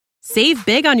Save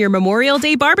big on your Memorial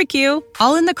Day barbecue,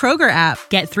 all in the Kroger app.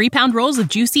 Get 3-pound rolls of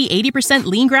juicy 80%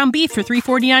 lean ground beef for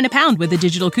 $3.49 a pound with a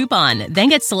digital coupon. Then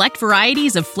get select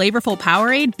varieties of flavorful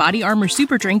Powerade, Body Armor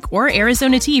Super Drink, or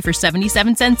Arizona tea for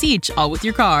 77 cents each, all with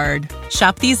your card.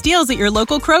 Shop these deals at your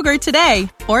local Kroger today,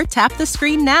 or tap the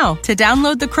screen now to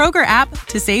download the Kroger app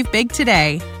to save big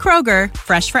today. Kroger,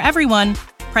 fresh for everyone.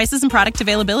 Prices and product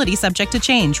availability subject to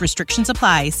change. Restrictions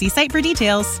apply. See site for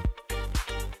details.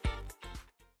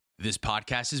 This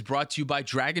podcast is brought to you by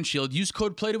Dragon Shield. Use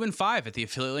code PLAYTOWIN5 at the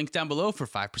affiliate link down below for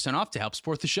 5% off to help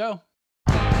support the show.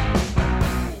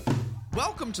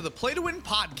 Welcome to the Play to Win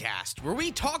podcast, where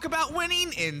we talk about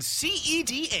winning in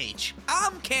CEDH.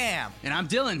 I'm Cam. And I'm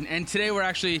Dylan, and today we're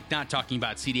actually not talking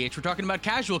about CDH, we're talking about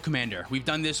Casual Commander. We've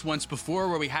done this once before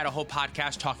where we had a whole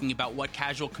podcast talking about what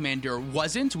Casual Commander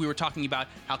wasn't. We were talking about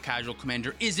how Casual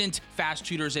Commander isn't fast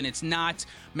tutors and it's not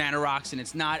mana rocks and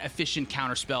it's not efficient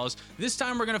counter spells. This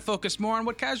time we're going to focus more on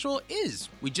what Casual is.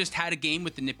 We just had a game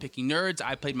with the Nitpicking Nerds.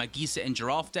 I played my Gisa and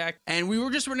Giralf deck, and we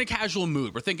were in a casual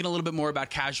mood. We're thinking a little bit more about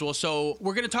Casual, so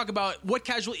we're going to talk about what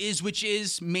Casual is, which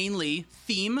is mainly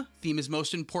theme. Theme is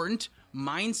most important.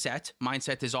 Mindset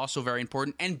is also very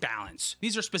important, and balance.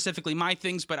 These are specifically my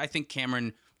things, but I think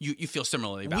Cameron, you feel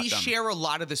similarly about them. We share a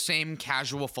lot of the same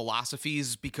casual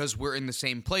philosophies because we're in the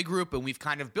same play group, and we've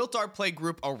kind of built our play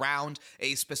group around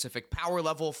a specific power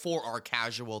level for our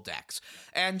casual decks.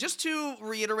 And just to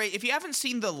reiterate, if you haven't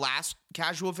seen the last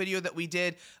casual video that we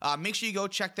did, make sure you go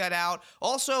check that out.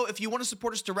 Also, if you want to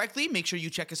support us directly, make sure you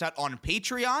check us out on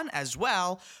Patreon as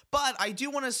well. But I do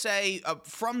want to say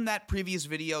from that previous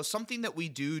video, something that we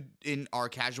do in our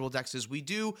casual decks is we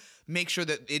do make sure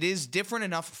that it is different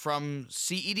enough from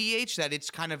CEDH that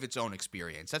it's kind of its own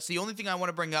experience. That's the only thing I want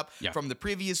to bring up from the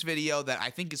previous video that I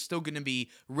think is still going to be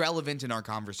relevant in our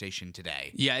conversation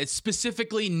today. Yeah, it's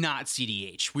specifically not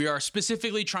CDH. We are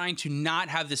specifically trying to not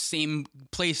have the same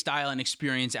play style and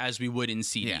experience as we would in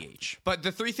CDH. Yeah. But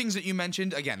the three things that you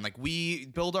mentioned, again, like we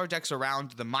build our decks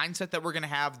around the mindset that we're going to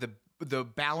have, the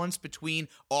balance between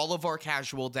all of our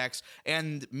casual decks,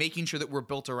 and making sure that we're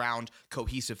built around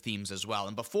cohesive themes as well.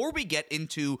 And before we get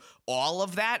into all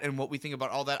of that and what we think about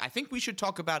all that, I think we should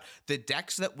talk about the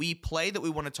decks that we play that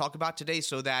we want to talk about today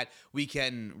so that we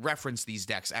can reference these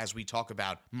decks as we talk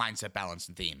about mindset, balance,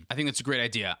 and theme. I think that's a great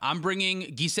idea. I'm bringing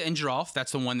Gisa and Giralf.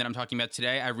 That's the one that I'm talking about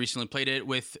today. I recently played it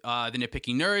with the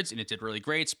Nitpicking Nerds, and it did really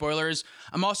great. Spoilers.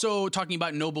 I'm also talking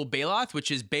about Noble Baloth, which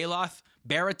is Baloth,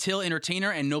 Baratil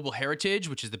Entertainer, and Noble Heritage,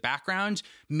 which is the background.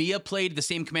 Mia played the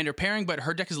same commander pairing, but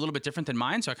her deck is a little bit different than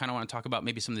mine, so I kind of want to talk about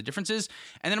maybe some of the differences.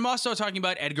 And then I'm also talking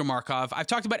about Edgar Markov. I've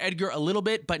talked about Edgar a little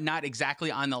bit, but not exactly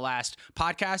on the last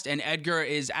podcast, and Edgar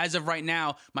is, as of right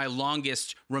now, my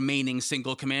longest remaining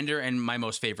single commander and my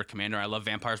most favorite commander. I love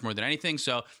vampires more than anything,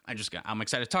 so I'm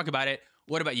excited to talk about it.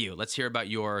 What about you? Let's hear about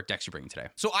your decks you're bringing today.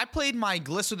 So I played my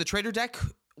Glissa the Trader deck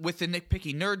with the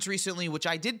Nitpicking Nerds recently, which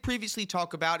I did previously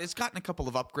talk about. It's gotten a couple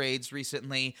of upgrades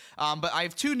recently, but I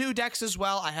have two new decks as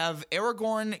well. I have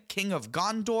Aragorn, King of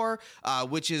Gondor,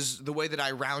 which is the way that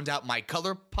I round out my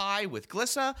color pie with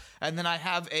Glissa, and then I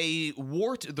have a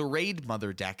Wart the Raid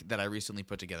Mother deck that I recently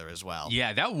put together as well.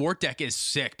 Yeah, that Wart deck is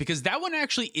sick, because that one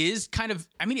actually is kind of,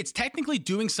 it's technically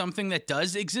doing something that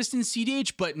does exist in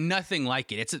CDH, but nothing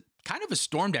like it. It's kind of a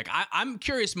storm deck. I'm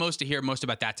curious to hear most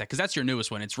about that deck, because that's your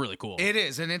newest one. It's really cool. It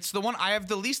is, and it's the one I have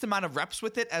the least amount of reps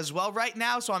with it as well right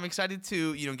now, so I'm excited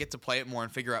to get to play it more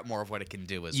and figure out more of what it can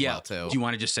do as well, too. Do you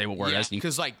want to just say what Wart does?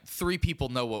 Because like 3 people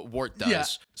know what Wart does. Yeah.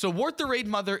 So Wart the Raid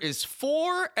Mother is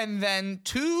 4 and then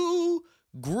 2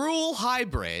 Gruul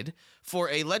hybrid for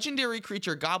a legendary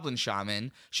creature Goblin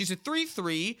Shaman. She's a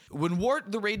 3/3. When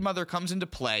Wart the Raid Mother comes into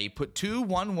play, put 2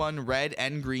 1/1 red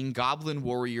and green Goblin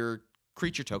Warrior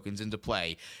creature tokens into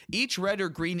play. Each red or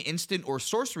green instant or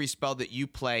sorcery spell that you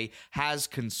play has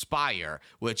Conspire,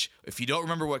 which, if you don't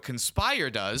remember what Conspire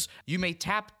does, you may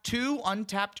tap 2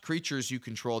 untapped creatures you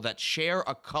control that share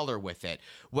a color with it.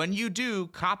 When you do,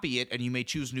 copy it, and you may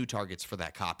choose new targets for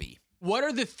that copy. What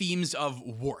are the themes of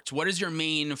Wart? What is your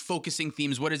main focusing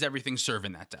themes? What does everything serve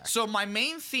in that deck? So my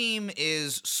main theme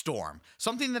is Storm.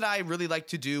 Something that I really like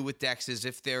to do with decks is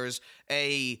if there's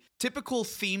a typical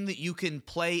theme that you can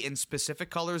play in specific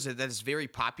colors that is very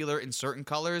popular in certain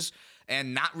colors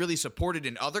and not really supported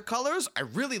in other colors, I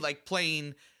really like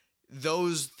playing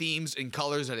those themes and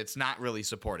colors that it's not really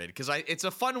supported, because it's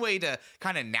a fun way to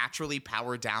kind of naturally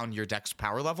power down your deck's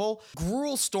power level.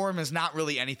 Gruul Storm is not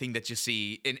really anything that you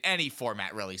see in any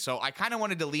format, really. So I kind of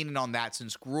wanted to lean in on that,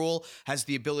 since Gruul has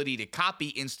the ability to copy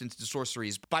instants to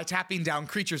sorceries by tapping down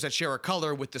creatures that share a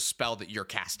color with the spell that you're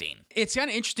casting. It's kind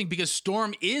of interesting because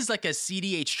Storm is like a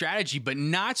CDH strategy, but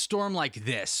not Storm like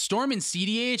this. Storm in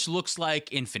CDH looks like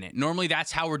Infinite. Normally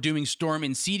that's how we're doing Storm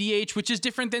in CDH, which is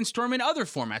different than Storm in other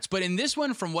formats. But in this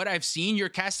one, from what I've seen, you're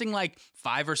casting like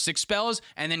 5 or 6 spells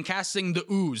and then casting the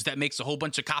Ooze that makes a whole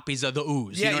bunch of copies of the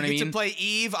Ooze. Yeah, you know what I mean? get to play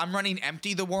Eve. I'm running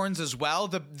Empty the Warrens as well.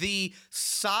 The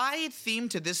side theme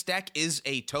to this deck is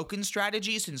a token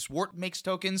strategy, since Wart makes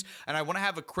tokens, and I want to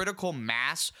have a critical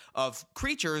mass of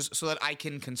creatures so that I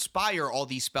can conspire all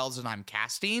these spells that I'm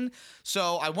casting.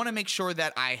 So I want to make sure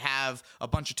that I have a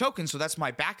bunch of tokens, so that's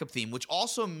my backup theme, which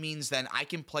also means then I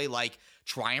can play like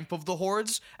Triumph of the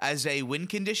Hordes as a win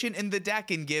condition in the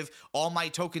deck and give all my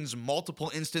tokens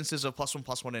multiple instances of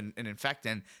 +1/+1 and Infect.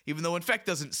 And even though Infect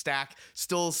doesn't stack,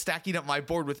 still stacking up my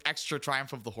board with extra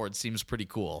Triumph of the Horde seems pretty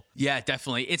cool. Yeah,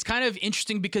 definitely. It's kind of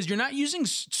interesting because you're not using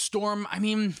Storm. I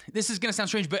mean, this is going to sound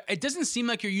strange, but it doesn't seem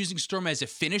like you're using Storm as a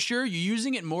finisher. You're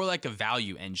using it more like a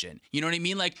value engine. You know what I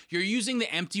mean? Like, you're using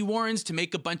the Empty Warrens to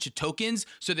make a bunch of tokens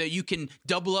so that you can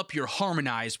double up your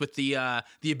Harmonize with the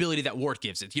ability that Wart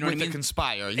gives it. You know what I mean?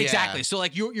 Conspire, yeah. Exactly. So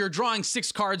like you're drawing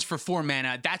 6 cards for 4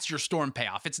 mana. That's your Storm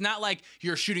payoff. It's not like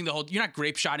you're shooting the whole. You're not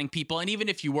grape shotting people. And even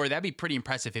if you were, that'd be pretty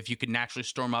impressive if you could naturally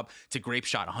Storm up to grape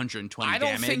shot 120 damage. I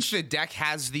don't think the deck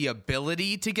has the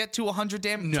ability to get to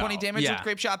 120 damage with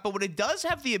grape shot, but what it does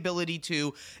have the ability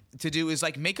to do is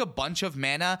like make a bunch of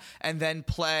mana and then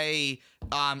play.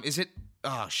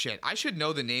 Oh shit! I should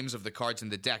know the names of the cards in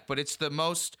the deck, but it's the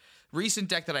most recent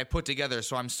deck that I put together,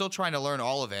 so I'm still trying to learn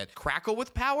all of it. Crackle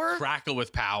with Power? Crackle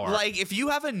with Power. Like, if you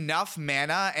have enough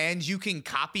mana and you can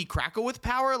copy Crackle with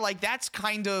Power, like, that's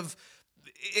kind of...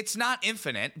 It's not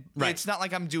infinite. Right. It's not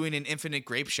like I'm doing an infinite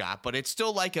grape shot, but it's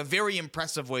still like a very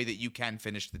impressive way that you can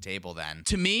finish the table then.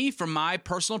 To me, from my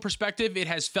personal perspective, it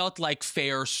has felt like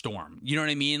fair Storm. You know what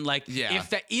I mean? Like,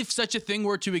 if such a thing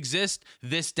were to exist,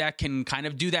 this deck can kind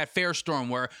of do that fair Storm,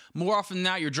 where more often than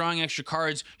not, you're drawing extra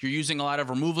cards, you're using a lot of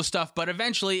removal stuff, but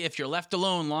eventually, if you're left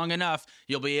alone long enough,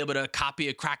 you'll be able to copy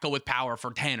a Crackle with Power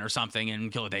for 10 or something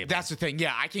and kill a table. That's the thing.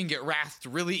 Yeah, I can get wrathed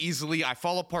really easily. I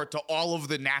fall apart to all of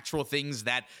the natural things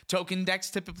that token decks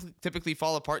typically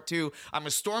fall apart to. I'm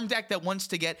a Storm deck that wants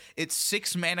to get its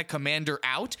 6 mana commander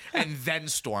out and then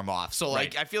Storm off. So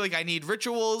like, I feel like I need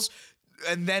rituals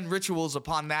and then rituals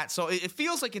upon that. So it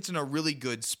feels like it's in a really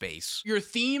good space. Your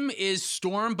theme is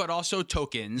Storm, but also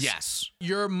tokens. Yes.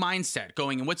 Your mindset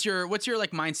going, and what's your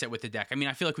like mindset with the deck? I mean,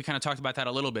 I feel like we kind of talked about that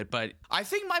a little bit, but I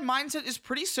think my mindset is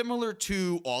pretty similar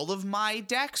to all of my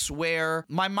decks, where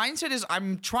my mindset is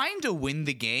I'm trying to win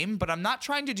the game, but I'm not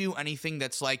trying to do anything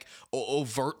that's like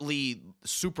overtly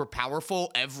super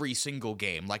powerful every single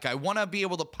game. Like, I want to be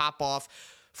able to pop off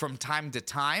from time to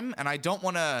time, and I don't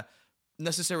want to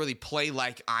necessarily play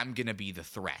like I'm gonna be the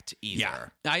threat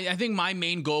either. Yeah. I think my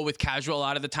main goal with casual a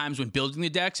lot of the times when building the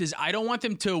decks is I don't want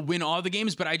them to win all the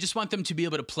games, but I just want them to be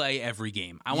able to play every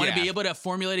game. I want to be able to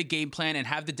formulate a game plan and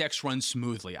have the decks run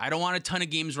smoothly. I don't want a ton of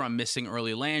games where I'm missing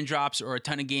early land drops or a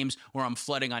ton of games where I'm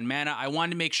flooding on mana. I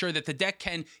want to make sure that the deck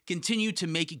can continue to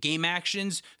make game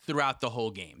actions throughout the whole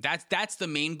game. That's the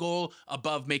main goal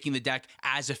above making the deck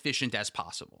as efficient as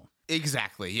possible.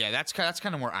 Exactly. Yeah, that's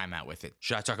kind of where I'm at with it.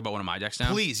 Should I talk about one of my decks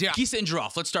now? Please, yeah. Gisa and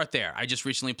Giraffe. Let's start there. I just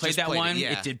recently played that one.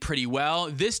 It did pretty well.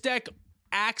 This deck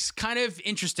acts kind of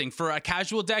interesting for a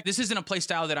casual deck. This isn't a play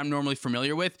style that I'm normally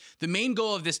familiar with. The main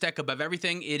goal of this deck, above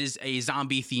everything, it is a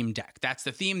zombie themed deck. That's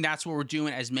the theme. That's what we're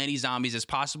doing, as many zombies as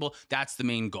possible. That's the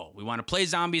main goal. We want to play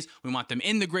zombies. We want them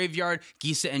in the graveyard.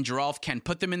 Gisa and Giraffe can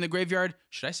put them in the graveyard.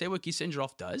 Should I say what Gisa and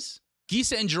Giraffe does?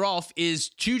 Gisa and Giraffe is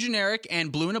 2 generic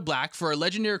and blue and a black for a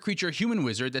legendary creature human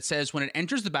wizard that says when it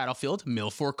enters the battlefield, mill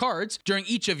 4 cards. During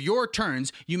each of your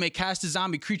turns, you may cast a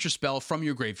zombie creature spell from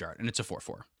your graveyard, and it's a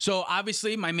 4/4. So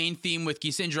obviously, my main theme with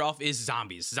Gisa and Giraffe is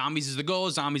zombies. Zombies is the goal.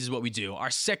 Zombies is what we do.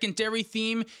 Our secondary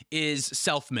theme is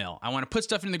self-mill. I want to put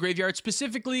stuff in the graveyard,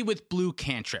 specifically with blue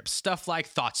cantrips. Stuff like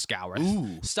Thought Scour.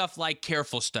 Stuff like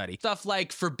Careful Study. Stuff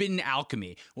like Forbidden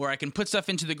Alchemy, where I can put stuff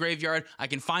into the graveyard. I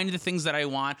can find the things that I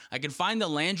want. I can find the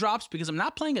land drops, because I'm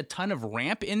not playing a ton of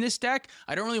ramp in this deck.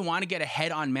 I don't really want to get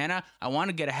ahead on mana. I want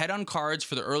to get ahead on cards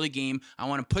for the early game. I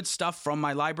want to put stuff from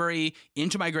my library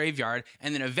into my graveyard,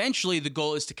 and then eventually the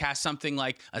goal is to cast something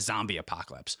like a zombie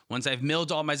apocalypse. Once I've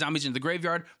milled all my zombies into the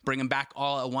graveyard, bring them back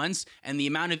all at once, and the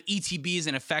amount of ETBs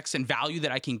and effects and value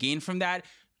that I can gain from that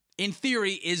in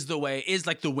theory, is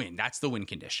like the win. That's the win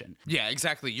condition. Yeah,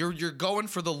 exactly. You're going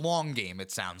for the long game,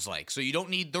 it sounds like. So you don't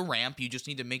need the ramp. You just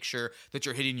need to make sure that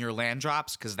you're hitting your land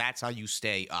drops, because that's how you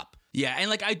stay up. Yeah, and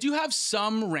like I do have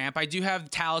some ramp. I do have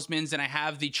talismans, and I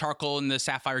have the charcoal and the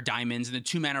sapphire diamonds and the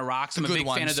 2-mana rocks. I'm a big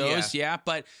fan of those. Yeah,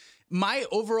 but my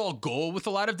overall goal with a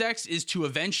lot of decks is to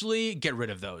eventually get rid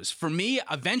of those. For me,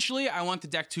 eventually, I want the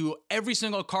deck to every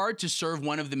single card to serve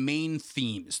one of the main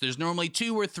themes. There's normally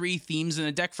 2 or 3 themes in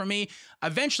a deck for me.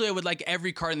 Eventually, I would like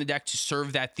every card in the deck to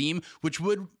serve that theme, which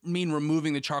would mean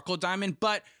removing the charcoal diamond.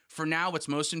 But for now, what's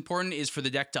most important is for the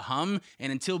deck to hum. And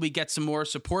until we get some more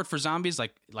support for zombies,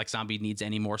 like Zombie needs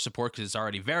any more support because it's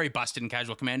already very busted in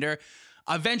Casual Commander,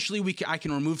 eventually I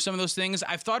can remove some of those things.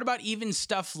 I've thought about even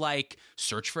stuff like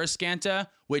Search for a Scanta,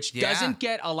 which doesn't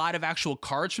get a lot of actual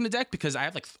cards from the deck because I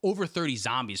have like over 30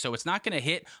 zombies, so it's not going to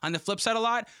hit on the flip side a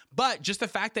lot. But just the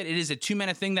fact that it is a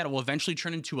 2-mana thing that will eventually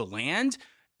turn into a land,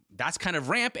 that's kind of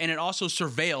ramp, and it also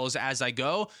surveils as I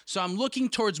go. So I'm looking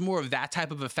towards more of that type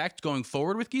of effect going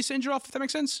forward with Geese Angel, if that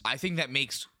makes sense. I think that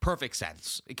makes perfect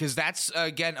sense, because that's,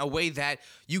 again, a way that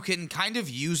you can kind of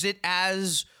use it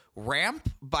as ramp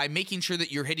by making sure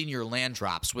that you're hitting your land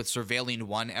drops with surveilling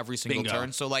 1 every single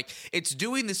turn. So like it's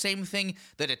doing the same thing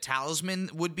that a talisman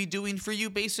would be doing for you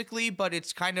basically, but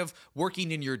it's kind of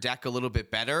working in your deck a little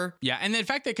bit better. Yeah, and the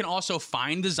fact they can also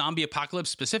find the zombie apocalypse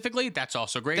specifically, that's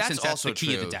also great, since that's the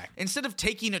key of the deck. Instead of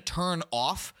taking a turn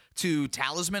off to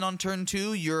talisman on turn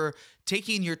 2, you're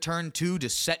taking your turn 2 to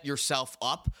set yourself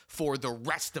up for the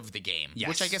rest of the game. Yes.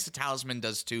 Which I guess a talisman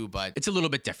does too, but it's a little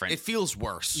bit different. It feels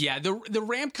worse. Yeah, the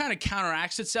ramp kind of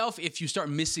counteracts itself if you start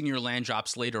missing your land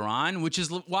drops later on, which is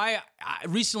why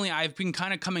recently I've been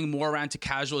kind of coming more around to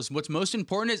casual. What's most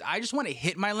important is I just want to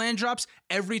hit my land drops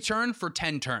every turn for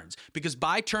 10 turns, because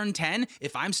by turn 10,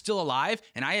 if I'm still alive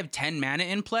and I have 10 mana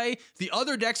in play, the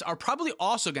other decks are probably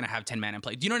also going to have 10 mana in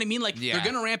play. Do you know what I mean? Like they're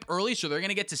going to ramp early, so they're going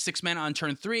to get to 6 mana on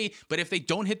turn 3, but if they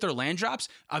don't hit their land drops,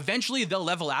 eventually they'll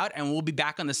level out and we'll be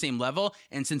back on the same level.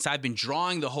 And since I've been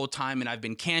drawing the whole time and I've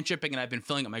been cantripping and I've been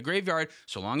filling up my graveyard,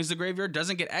 so long as the graveyard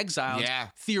doesn't get exiled,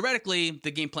 theoretically the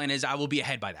game plan is I will be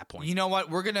ahead by that point. You know what?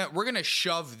 We're gonna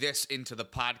shove this into the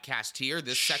podcast here,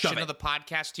 this section of the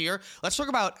podcast here. Let's talk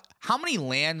about how many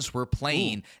lands we're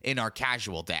playing in our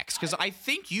casual decks, because I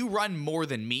think you run more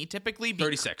than me typically.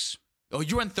 36. Oh,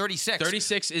 you run 36.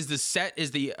 36 is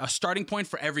the starting point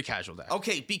for every casual deck.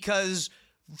 Okay, because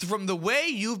from the way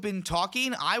you've been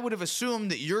talking, I would have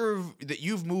assumed that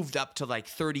you've moved up to like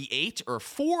 38 or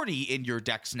 40 in your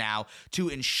decks now to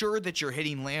ensure that you're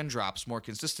hitting land drops more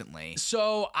consistently.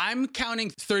 So I'm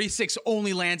counting 36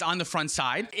 only lands on the front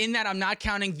side. In that, I'm not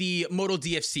counting the modal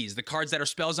DFCs, the cards that are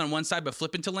spells on one side but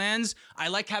flip into lands. I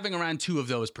like having around 2 of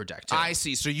those per deck too. I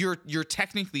see. So you're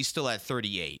technically still at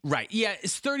 38. Right. Yeah,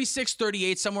 it's 36,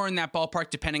 38, somewhere in that ballpark,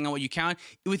 depending on what you count.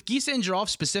 With Geese and Giraffe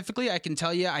specifically, I can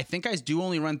tell you, I think I do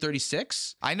only run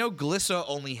 36. I know Glissa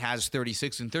only has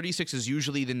 36, and 36 is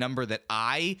usually the number that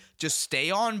I just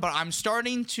stay on, but I'm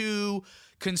starting to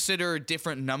consider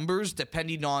different numbers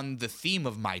depending on the theme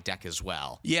of my deck as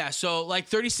well. Yeah, so like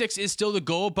 36 is still the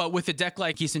goal, but with a deck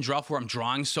like Geese and Giraffe where I'm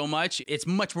drawing so much, it's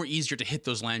much more easier to hit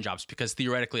those land drops because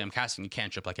theoretically I'm casting a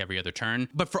cantrip like every other turn.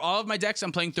 But for all of my decks,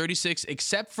 I'm playing 36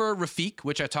 except for Rafik,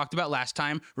 which I talked about last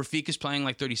time. Rafik is playing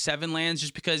like 37 lands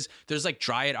just because there's like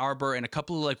Dryad Arbor and a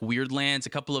couple of like weird lands,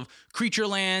 a couple of creature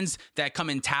lands that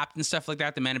come in tapped and stuff like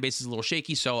that. The mana base is a little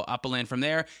shaky, so up a land from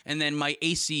there. And then my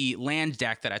AC land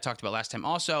deck that I talked about last time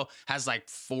also has like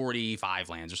 45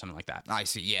 lands or something like that. I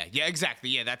see. Yeah, exactly.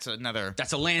 Yeah, that's a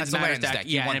lands deck.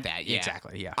 You want that. Yeah,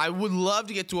 exactly. Yeah. I would love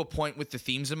to get to a point with the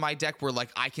themes in my deck where like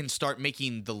I can start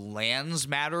making the lands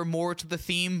matter more to the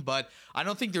theme, but I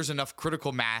don't think there's enough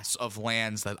critical mass of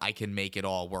lands that I can make it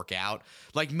all work out.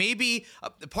 Like maybe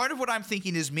part of what I'm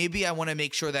thinking is maybe I want to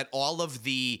make sure that all of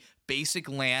the basic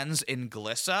lands in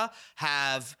Glissa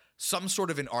have some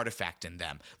sort of an artifact in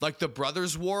them. Like the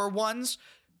Brothers War ones,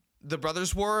 the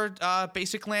Brothers War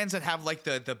basic lands that have like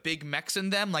the big mechs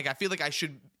in them. Like I feel like I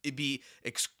should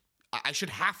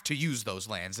have to use those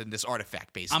lands in this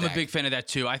artifact-based I'm deck. a big fan of that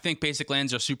too. I think basic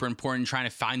lands are super important. Trying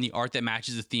to find the art that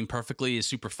matches the theme perfectly is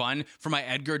super fun. For my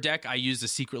Edgar deck, I use the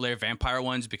Secret Lair Vampire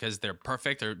ones because they're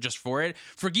perfect. They're just for it.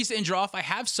 For Geese and Giraffe, I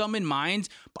have some in mind.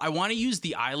 But I want to use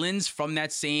the islands from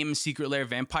that same Secret Lair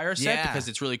Vampire set because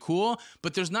it's really cool.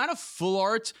 But there's not a full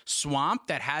art swamp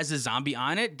that has a zombie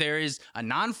on it. There is a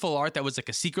non-full art that was like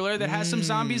a Secret Lair that has some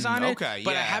zombies on it. Okay,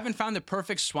 but I haven't found the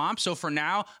perfect swamp. So for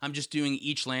now, I'm just doing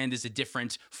each land is is a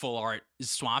different full art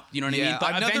swap. You know what I mean?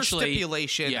 But another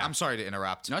stipulation. Yeah. I'm sorry to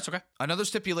interrupt. No, it's okay. Another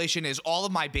stipulation is all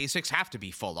of my basics have to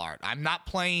be full art. I'm not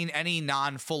playing any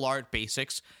non-full art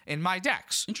basics in my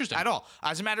decks. Interesting. At all.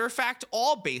 As a matter of fact,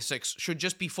 all basics should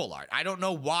just be full art. I don't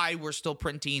know why we're still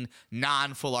printing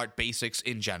non-full art basics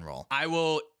in general. I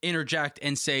will interject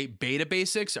and say beta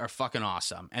basics are fucking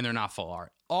awesome, and they're not full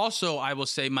art. Also, I will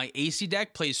say my AC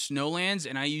deck plays Snowlands,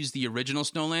 and I use the original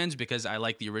Snowlands because I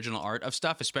like the original art of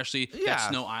stuff, especially that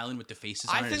Snow Island with the faces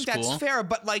on it. I think is that's cool. fair,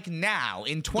 but like now,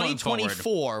 in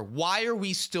 2024, why are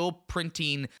we still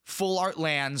printing full art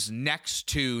lands next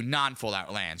to non-full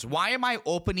art lands? Why am I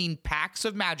opening packs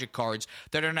of Magic cards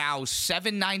that are now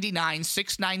 $7.99,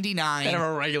 $6.99? That have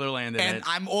a regular land in it. And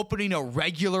I'm opening a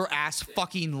regular-ass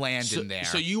fucking land in there.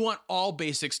 So you want all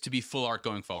basics to be full art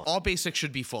going forward? All basics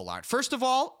should be full art. First of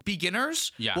all,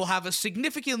 beginners will have a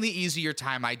significantly easier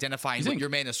time identifying what your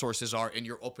mana sources are in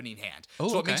your opening hand.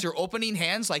 So it makes your opening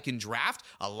hands, like in draft,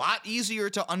 a lot easier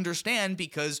to understand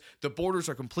because the borders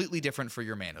are completely different for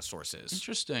your mana sources.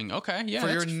 Interesting. Okay. Yeah.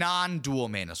 For your non-dual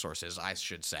mana sources, I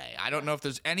should say. I don't know if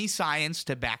there's any science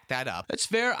to back that up. That's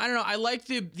fair. I don't know. I like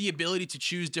the ability to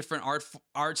choose different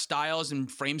art styles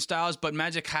and frame styles, but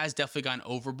Magic has definitely gone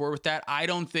overboard with that. I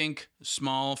don't think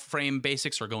small frame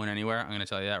basics are going anywhere. I'm going to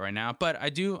tell you that right now. But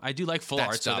I do like full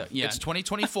art. So it's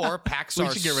 2024. Packs are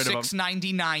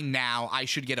 $6.99 now. I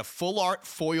should get a full art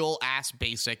foil ass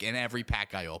basic in every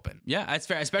pack I open. Yeah, that's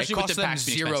fair. Especially with the them packs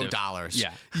 $0.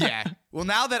 Yeah. Well,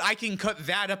 now that I can cut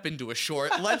that up into a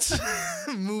short, let's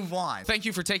move on. Thank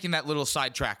you for taking that little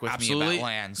sidetrack with me about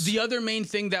lands. The other main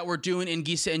thing that we're doing in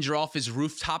Gisa and Geralf is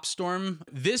Rooftop Storm.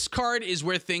 This card is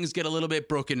where things get a little bit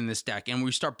broken in this deck, and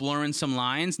we start blurring some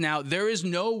lines. Now, there is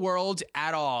no world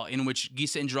at all in which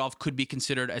Gisa and Geralf could be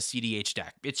considered a CDH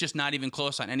deck. It's just not even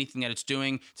close on anything that it's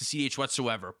doing to CDH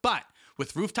whatsoever. But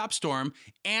with Rooftop Storm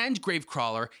and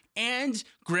Gravecrawler and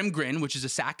Grim Grin, which is a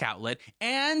sack outlet,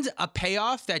 and a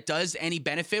payoff that does any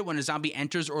benefit when a zombie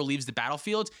enters or leaves the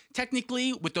battlefield,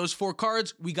 technically, with those 4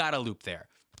 cards, we got a loop there.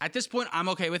 At this point, I'm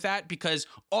okay with that because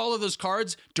all of those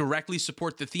cards directly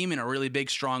support the theme in a really big,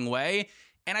 strong way.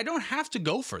 And I don't have to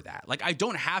go for that. Like, I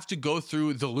don't have to go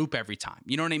through the loop every time.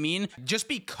 You know what I mean? Just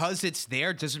because it's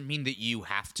there doesn't mean that you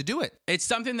have to do it. It's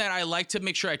something that I like to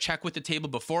make sure I check with the table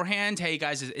beforehand. Hey,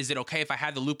 guys, is it okay if I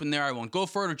have the loop in there? I won't go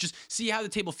for it, or just see how the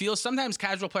table feels. Sometimes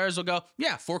casual players will go,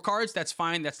 yeah, 4 cards, that's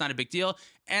fine. That's not a big deal.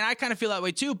 And I kind of feel that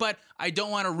way too, but I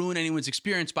don't want to ruin anyone's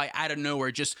experience by out of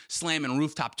nowhere just slamming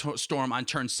Rooftop Storm on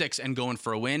turn 6 and going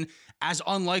for a win. As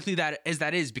unlikely as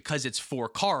that is because it's 4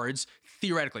 cards,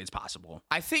 theoretically it's possible.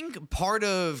 I think part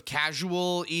of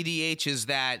casual EDH is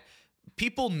that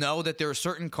people know that there are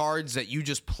certain cards that you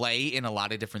just play in a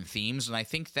lot of different themes, and I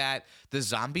think that the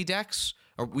zombie decks...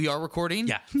 We are recording?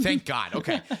 Yeah. Thank God.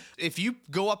 Okay. If you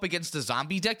go up against a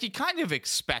zombie deck, you kind of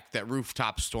expect that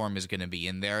Rooftop Storm is going to be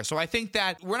in there. So I think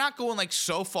that we're not going like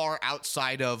so far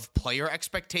outside of player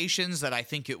expectations that I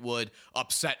think it would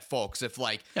upset folks if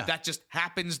that just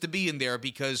happens to be in there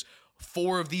because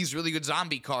 4 of these really good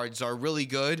zombie cards are really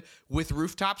good with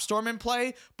Rooftop Storm in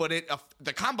play, but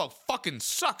the combo fucking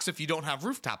sucks if you don't have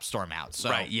Rooftop Storm out.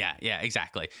 So. Right, yeah,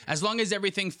 exactly. As long as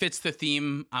everything fits the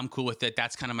theme, I'm cool with it.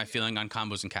 That's kind of my feeling on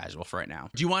combos and casual for right now.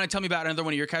 Do you want to tell me about another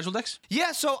one of your casual decks?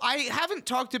 Yeah, so I haven't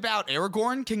talked about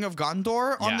Aragorn, King of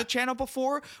Gondor, on the channel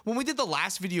before. When we did the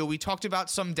last video, we talked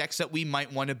about some decks that we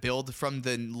might want to build from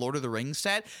the Lord of the Rings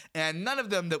set, and none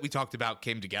of them that we talked about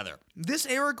came together. This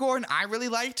Aragorn I really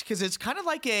liked because it's kind of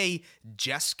like a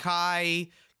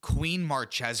Jeskai Queen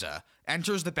Marchesa.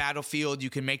 Enters the battlefield, you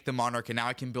can make the Monarch, and now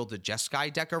I can build a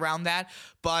Jeskai deck around that.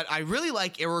 But I really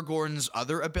like Aragorn's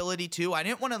other ability, too. I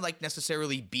didn't want to,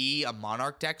 necessarily be a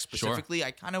Monarch deck specifically. Sure.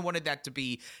 I kind of wanted that to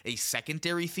be a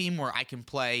secondary theme where I can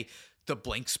play the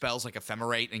blink spells like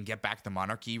Ephemerate and get back the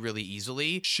Monarchy really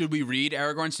easily. Should we read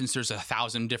Aragorn since there's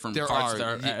 1,000 different cards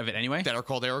of it anyway? That are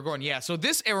called Aragorn, yeah. So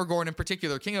this Aragorn in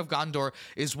particular, King of Gondor,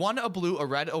 is 1 a blue, a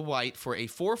red, a white for a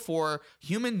 4/4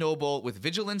 human noble with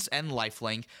vigilance and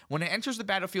lifelink. When it enters the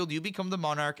battlefield, you become the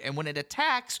monarch, and when it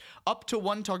attacks, up to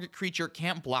 1 target creature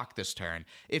can't block this turn.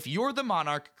 If you're the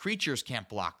monarch, creatures can't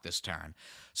block this turn.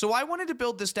 So I wanted to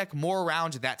build this deck more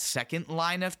around that second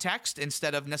line of text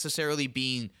instead of necessarily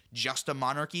being just a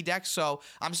monarchy deck. So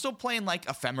I'm still playing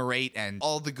Ephemerate and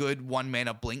all the good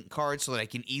 1-mana blink cards so that I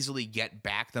can easily get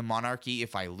back the monarchy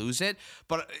if I lose it.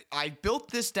 But I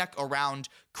built this deck around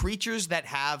creatures that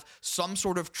have some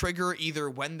sort of trigger either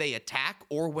when they attack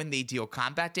or when they deal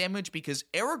combat damage because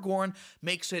Aragorn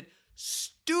makes it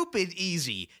stupid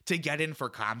easy to get in for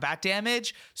combat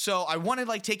damage. So I want to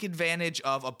like take advantage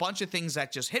of a bunch of things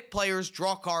that just hit players,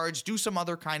 draw cards, do some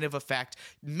other kind of effect,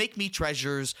 make me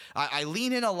treasures. I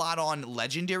lean in a lot on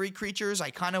legendary creatures. I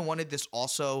kind of wanted this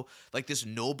also like this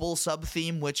noble sub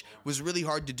theme, which was really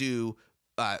hard to do.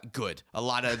 Good. A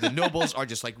lot of the nobles are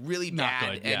just like really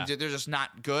bad and they're just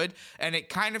not good. And it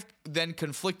kind of then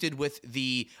conflicted with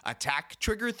the attack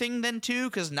trigger thing then too,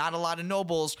 because not a lot of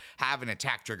nobles have an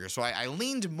attack trigger. So I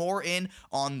leaned more in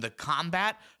on the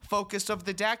combat focus of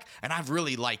the deck, and I've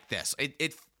really liked this.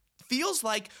 It feels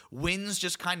like wins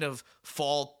just kind of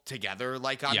fall together.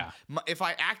 Like if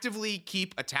I actively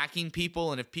keep attacking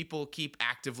people and if people keep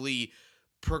actively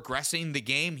progressing the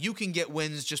game, you can get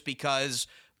wins just because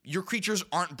your creatures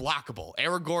aren't blockable.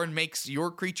 Aragorn makes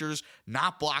your creatures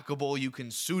not blockable. You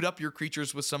can suit up your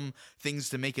creatures with some things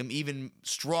to make them even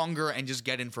stronger and just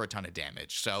get in for a ton of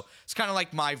damage. So it's kind of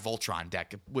like my Voltron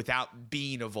deck without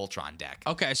being a Voltron deck.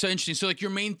 Okay, so interesting. So like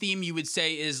your main theme you would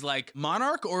say is like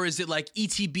Monarch, or is it like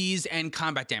ETBs and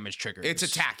combat damage triggers? It's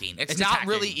attacking. It's not attacking.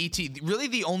 Really ET. Really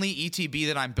the only ETB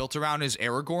that I'm built around is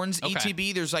Aragorn's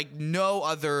ETB. There's like no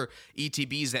other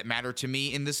ETBs that matter to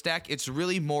me in this deck. It's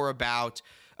really more about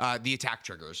the attack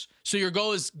triggers. So your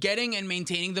goal is getting and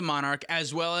maintaining the Monarch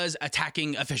as well as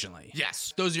attacking efficiently.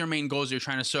 Yes. Those are your main goals you're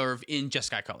trying to serve in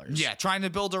Jeskai colors. Yeah, trying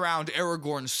to build around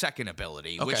Aragorn's second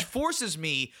ability, which forces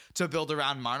me to build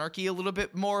around Monarchy a little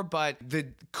bit more, but the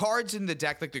cards in the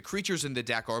deck, like the creatures in the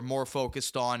deck, are more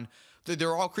focused on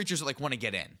they're all creatures that like want to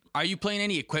get in. Are you playing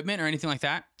any equipment or anything like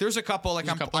that? There's a couple. Like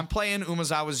I'm playing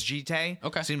Umezawa's Jite.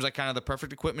 Okay. Seems like kind of the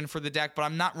perfect equipment for the deck, but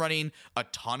I'm not running a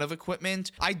ton of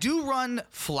equipment. I do run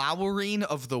Flowering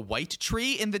of the White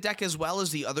Tree in the deck as well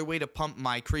as the other way to pump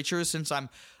my creatures, since I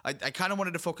kind of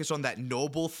wanted to focus on that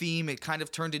noble theme. It kind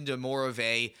of turned into more of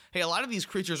a lot of these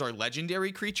creatures are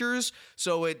legendary creatures,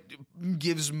 so it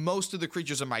gives most of the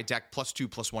creatures in my deck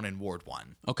 +2/+1 in Ward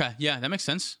 1. Okay, yeah, that makes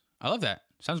sense. I love that.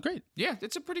 Sounds great. Yeah,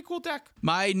 it's a pretty cool deck.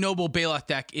 My Noble Baloth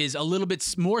deck is a little bit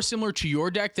more similar to your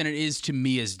deck than it is to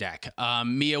Mia's deck.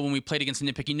 Mia, when we played against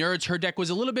the Nitpicky Nerds, her deck was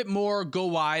a little bit more go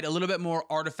wide, a little bit more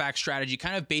artifact strategy,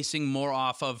 kind of basing more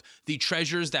off of the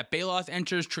treasures that Baloth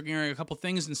enters, triggering a couple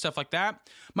things and stuff like that.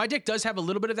 My deck does have a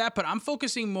little bit of that, but I'm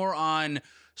focusing more on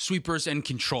sweepers and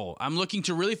control. I'm looking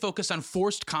to really focus on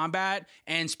forced combat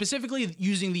and specifically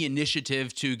using the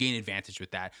initiative to gain advantage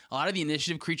with that. A lot of the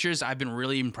initiative creatures I've been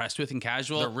really impressed with in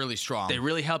casual. They're really strong. They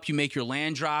really help you make your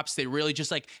land drops. They really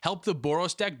just like help the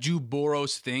Boros deck do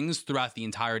Boros things throughout the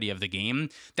entirety of the game.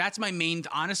 That's my main,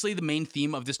 honestly, the main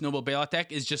theme of this Noble Baloth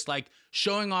deck is just like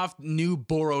showing off new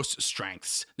Boros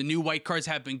strengths. The new white cards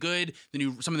have been good.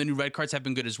 Some of the new red cards have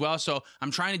been good as well. So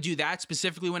I'm trying to do that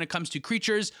specifically when it comes to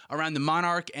creatures around the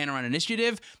Monarch and around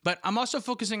initiative, but I'm also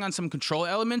focusing on some control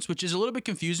elements, which is a little bit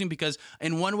confusing because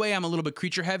in one way I'm a little bit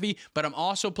creature heavy, but I'm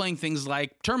also playing things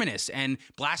like Terminus and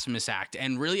Blasphemous Act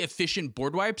and really efficient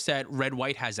board wipes that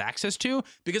red-white has access to,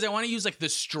 because I want to use like the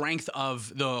strength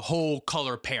of the whole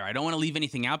color pair. I don't want to leave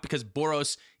anything out because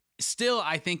Boros still,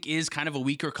 I think, is kind of a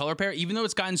weaker color pair, even though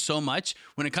it's gotten so much.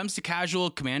 When it comes to casual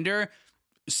Commander,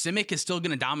 Simic is still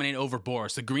going to dominate over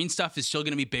Boros. The green stuff is still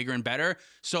going to be bigger and better.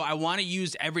 So I want to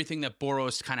use everything that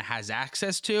Boros kind of has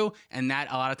access to, and that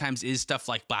a lot of times is stuff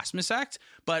like Blasphemous Act.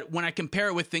 But when I compare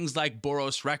it with things like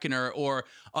Boros Reckoner or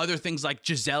other things like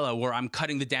Gisela, where I'm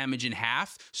cutting the damage in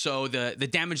half, so the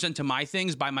damage done to my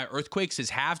things by my Earthquakes is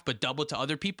halved but doubled to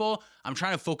other people, I'm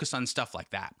trying to focus on stuff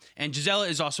like that. And Gisela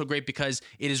is also great because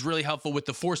it is really helpful with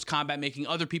the forced combat, making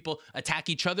other people attack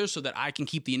each other so that I can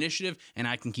keep the initiative and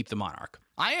I can keep the Monarch.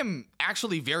 I am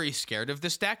actually very scared of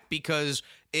this deck because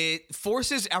it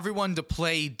forces everyone to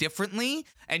play differently,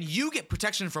 and you get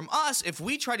protection from us if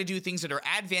we try to do things that are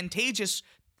advantageous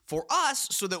for us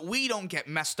so that we don't get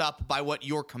messed up by what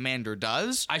your commander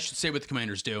does. I should say what the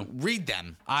commanders do. Read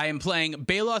them. I am playing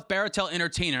Baloth Baratel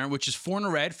Entertainer, which is 4 and a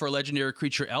red for a legendary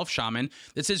creature Elf Shaman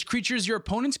that says creatures your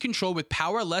opponents control with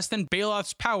power less than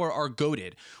Baloth's power are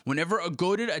goaded. Whenever a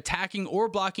goaded attacking or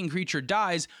blocking creature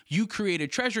dies, you create a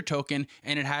treasure token,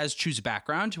 and it has choose a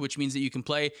background, which means that you can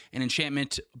play an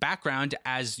enchantment background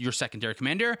as your secondary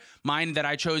commander. Mine that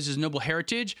I chose is Noble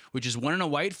Heritage, which is 1 and a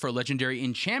white for a legendary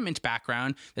enchantment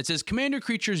background that says commander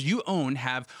creatures you own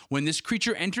have, when this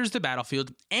creature enters the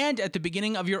battlefield and at the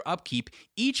beginning of your upkeep,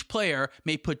 each player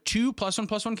may put 2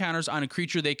 +1/+1 counters on a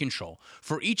creature they control.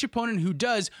 For each opponent who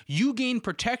does, you gain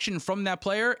protection from that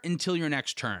player until your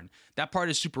next turn. That part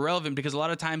is super relevant because a lot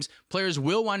of times players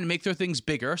will want to make their things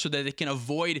bigger so that they can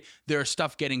avoid their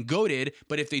stuff getting goaded,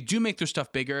 but if they do make their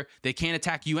stuff bigger, they can't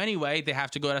attack you anyway. They have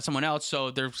to go at someone else,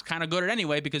 so they're kind of goaded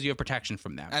anyway because you have protection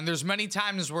from them. And there's many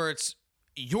times where it's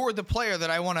you're the player that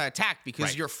I want to attack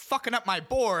because you're fucking up my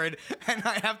board and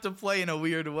I have to play in a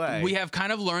weird way. We have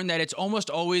kind of learned that it's almost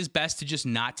always best to just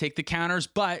not take the counters,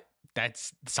 but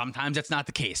sometimes that's not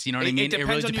the case. You know what I mean? It depends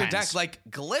really on depends. your deck. Like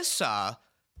Glissa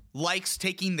likes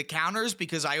taking the counters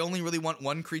because I only really want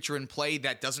one creature in play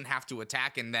that doesn't have to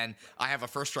attack, and then I have a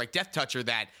first strike Death Toucher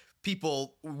that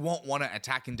people won't want to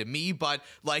attack into me, but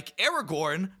like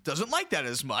Aragorn doesn't like that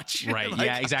as much. Right, like,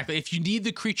 yeah, exactly. If you need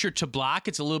the creature to block,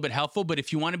 it's a little bit helpful, but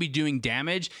if you want to be doing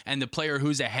damage and the player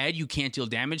who's ahead you can't deal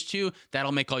damage to,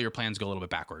 that'll make all your plans go a little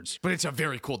bit backwards. But it's a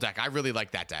very cool deck. I really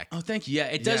like that deck. Oh, thank you. Yeah,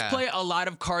 it does play a lot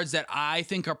of cards that I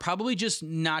think are probably just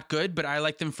not good, but I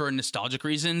like them for nostalgic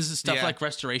reasons. Stuff like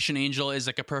Restoration Angel is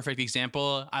like a perfect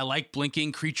example. I like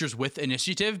blinking creatures with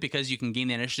initiative because you can gain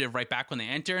the initiative right back when they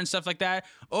enter and stuff like that.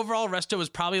 Overall, Resto was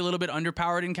probably a little bit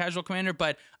underpowered in Casual Commander,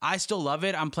 but I still love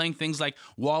it. I'm playing things like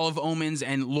Wall of Omens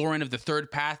and Lauren of the Third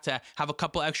Path to have a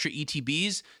couple extra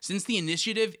ETBs. Since the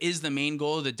initiative is the main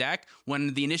goal of the deck,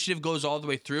 when the initiative goes all the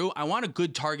way through, I want a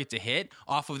good target to hit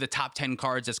off of the top 10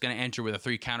 cards that's going to enter with the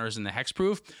 3 counters and the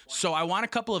hexproof. So I want a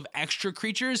couple of extra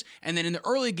creatures, and then in the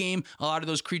early game, a lot of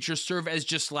those creatures serve as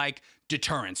just like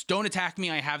deterrence. Don't attack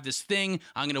me. I have this thing.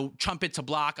 I'm going to chump it to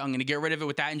block. I'm going to get rid of it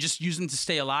with that and just use them to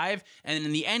stay alive. And then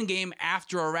in the end game,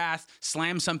 after a Wrath,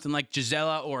 slam something like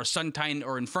Gisela or Sun Titan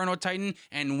or Inferno Titan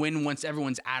and win once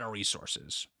everyone's out of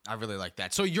resources. I really like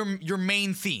that. So your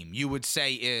main theme, you would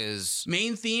say, is...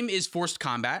 Main theme is Forced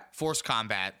Combat. Forced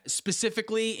Combat.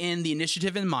 Specifically in the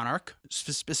Initiative and Monarch,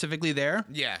 specifically there.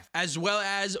 Yeah. As well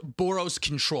as Boros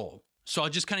Control. So I'll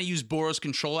just kind of use Boros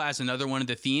Control as another one of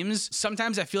the themes.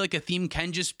 Sometimes I feel like a theme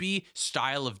can just be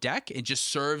style of deck. It just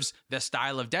serves the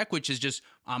style of deck, which is just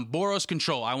Boros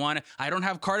Control. I don't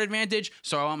have card advantage,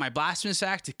 so I want my Blasphemous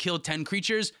Act to kill 10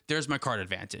 creatures. There's my card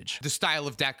advantage. The style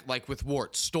of deck, like with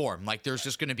Wart, Storm. Like there's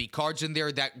just going to be cards in there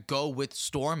that go with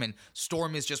Storm, and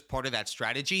Storm is just part of that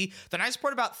strategy. The nice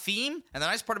part about theme and the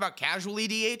nice part about casual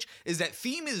EDH is that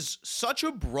theme is such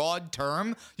a broad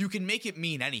term, you can make it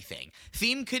mean anything.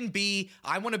 Theme can be,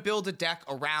 I want to build a deck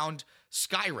around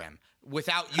Skyrim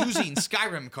without using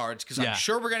Skyrim cards, because I'm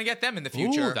sure we're going to get them in the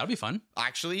future. Ooh, that'll be fun.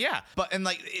 Actually, yeah. And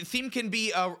like theme can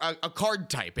be a card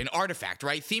type, an artifact,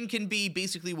 right? Theme can be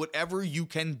basically whatever you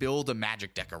can build a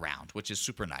Magic deck around, which is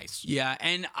super nice. Yeah,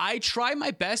 and I try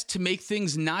my best to make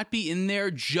things not be in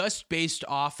there just based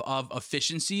off of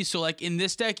efficiency. So like in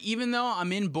this deck, even though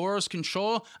I'm in Boros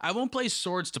Control, I won't play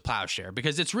Swords to Plowshare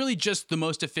because it's really just the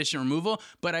most efficient removal,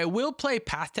 but I will play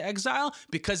Path to Exile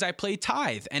because I play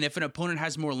Tithe. And if an opponent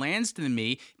has more lands than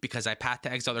me, because I Path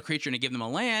to Exile the creature and I give them a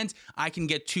land, I can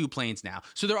get 2 planes now.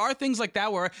 So there are things like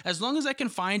that where as long as I can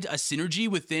find a synergy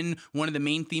within one of the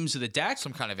main themes of the deck,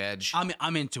 some kind of edge,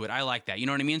 I'm into it. I like that. You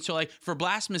know what I mean? So like for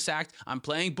Blasphemous Act, I'm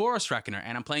playing Boros Reckoner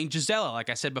and I'm playing Gisela. Like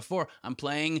I said before, I'm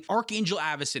playing Archangel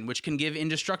Avacyn, which can give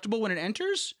indestructible when it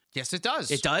enters. Yes, it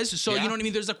does. It does. So you know what I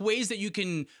mean? There's like ways that you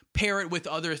can pair it with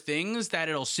other things that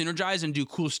it'll synergize and do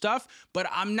cool stuff, but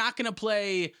I'm not going to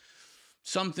play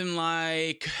something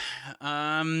like,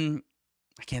 I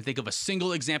can't think of a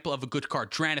single example of a good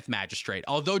card, Drannith Magistrate.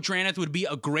 Although Drannith would be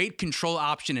a great control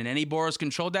option in any Boros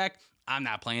Control deck, I'm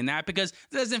not playing that because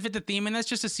it doesn't fit the theme, and that's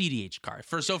just a CDH card.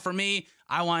 So for me,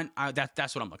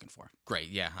 that's what I'm looking for. Great,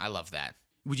 yeah, I love that.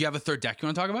 Would you have a third deck you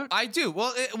want to talk about? I do.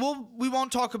 Well, we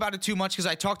won't talk about it too much because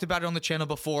I talked about it on the channel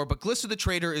before, but Glissa the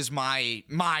Trader is my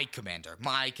commander,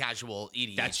 my casual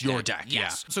EDH. That's your deck,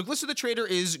 yes. Yeah. So Glissa the Trader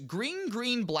is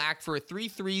green, black for a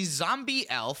 3/3 zombie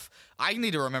elf. I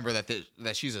need to remember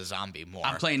that she's a zombie more.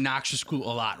 I'm playing Noxious School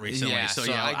a lot recently, so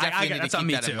I definitely need to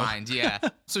keep that in too. mind. Yeah.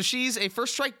 So she's a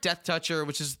first strike Death Toucher,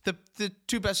 which is the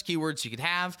 2 best keywords you could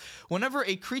have. Whenever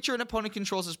a creature an opponent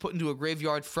controls is put into a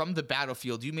graveyard from the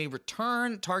battlefield, you may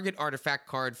return target artifact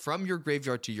card from your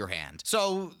graveyard to your hand.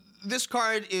 So this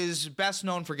card is best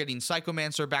known for getting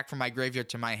Psychomancer back from my graveyard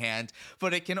to my hand,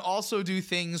 but it can also do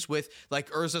things with like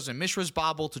Urza's and Mishra's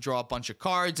Bauble to draw a bunch of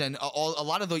cards, and a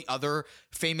lot of the other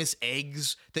famous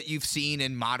eggs that you've seen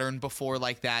in Modern before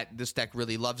like that, this deck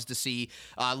really loves to see.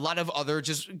 A lot of other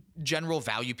just general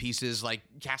value pieces like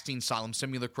casting Solemn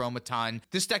Simulachrome.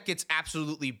 This deck gets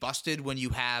absolutely busted when you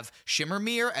have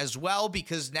Shimmermere as well,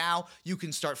 because now you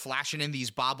can start flashing in these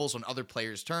baubles on other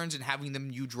players' turns and having them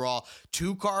you draw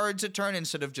 2 cards cards a turn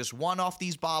instead of just 1 off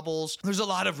these baubles. There's a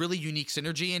lot of really unique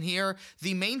synergy in here.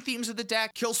 The main themes of the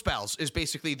deck, kill spells is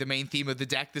basically the main theme of the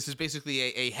deck. This is basically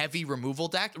a heavy removal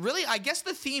deck. Really, I guess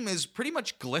the theme is pretty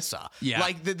much Glissa. Yeah.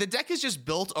 Like, the deck is just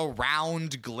built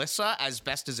around Glissa as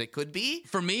best as it could be.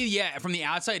 For me, yeah, from the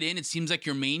outside in, it seems like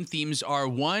your main themes are,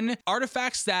 1,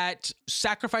 artifacts that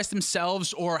sacrifice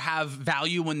themselves or have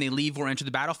value when they leave or enter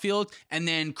the battlefield, and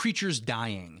then creatures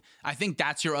dying. I think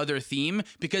that's your other theme,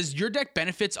 because your deck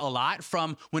benefits a lot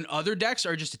from when other decks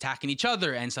are just attacking each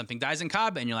other and something dies in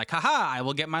Cobb and you're like, haha, I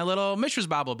will get my little Mishra's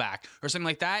Bauble back or something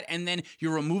like that. And then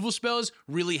your removal spells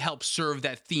really help serve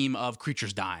that theme of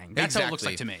creatures dying. That's how it looks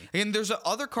like to me. And there's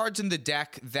other cards in the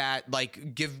deck that like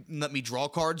let me draw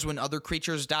cards when other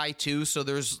creatures die too. So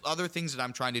there's other things that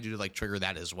I'm trying to do to like trigger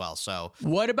that as well. So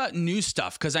what about new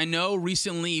stuff? Because I know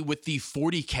recently with the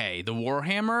 40K, the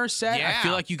Warhammer set, I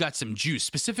feel like you got some juice.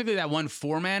 Specifically that 1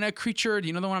 4-mana creature. Do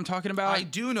you know the one I'm talking about? I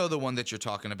do know the one that you're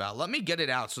talking about. Let me get it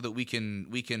out so that we can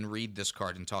read this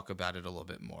card and talk about it a little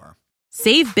bit more.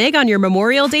 Save big on your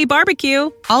Memorial Day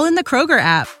barbecue, all in the Kroger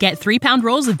app. Get 3-pound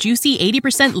rolls of juicy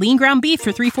 80% lean ground beef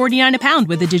for $3.49 a pound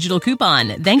with a digital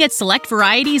coupon. Then get select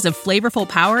varieties of flavorful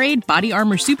Powerade, Body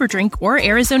Armor Super Drink, or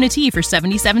Arizona tea for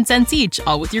 77 cents each,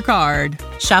 all with your card.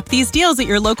 Shop these deals at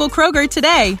your local Kroger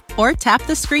today, or tap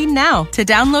the screen now to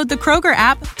download the Kroger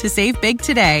app to save big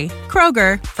today.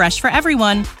 Kroger, fresh for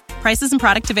everyone. Prices and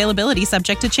product availability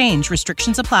subject to change.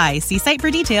 Restrictions apply. See site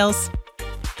for details.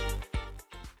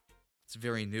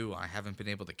 Very new. I haven't been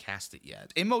able to cast it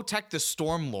yet. Imhotep the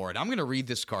Stormlord. I'm going to read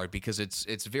this card because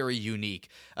it's very unique.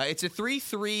 It's a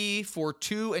 3/3 for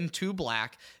 2 and 2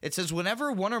 black. It says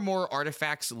whenever 1 or more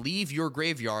artifacts leave your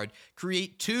graveyard,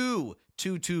 create 2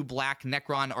 2/2 black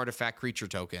Necron artifact creature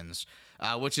tokens.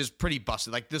 Which is pretty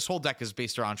busted. Like, this whole deck is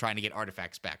based around trying to get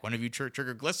artifacts back. Whenever you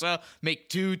trigger Glissa, make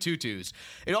 2 2/2s.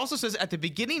 It also says at the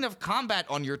beginning of combat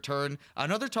on your turn,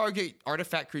 another target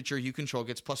artifact creature you control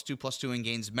gets +2/+2 and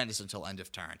gains menace until end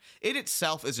of turn. It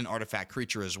itself is an artifact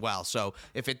creature as well. So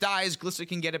if it dies, Glissa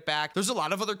can get it back. There's a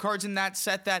lot of other cards in that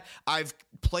set that I've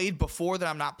played before that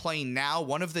I'm not playing now.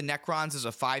 One of the Necrons is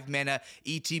a 5-mana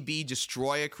ETB,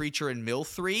 destroy a creature and mill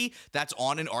 3. That's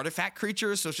on an artifact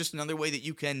creature. So it's just another way that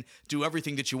you can do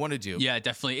everything that you want to do. Yeah,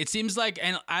 definitely. It seems like,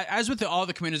 and as with all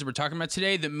the commanders that we're talking about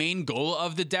today, the main goal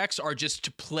of the decks are just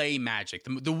to play Magic.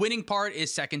 The winning part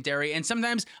is secondary, and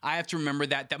sometimes I have to remember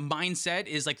that mindset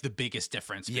is like the biggest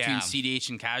difference between CDH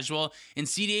and casual. In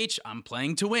CDH, I'm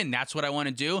playing to win. That's what I want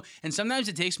to do, and sometimes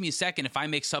it takes me a second if I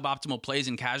make suboptimal plays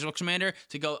in casual commander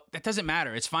to go, that doesn't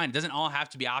matter. It's fine. It doesn't all have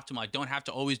to be optimal. I don't have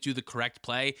to always do the correct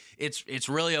play. It's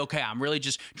really okay. I'm really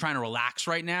just trying to relax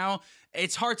right now.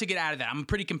 It's hard to get out of that. I'm a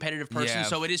pretty competitive person,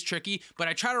 so it is tricky, but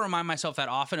I try to remind myself that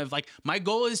often of like, my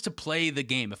goal is to play the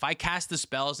game. If I cast the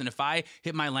spells and if I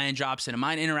hit my land drops and am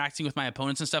I interacting with my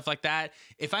opponents and stuff like that,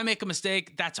 if I make a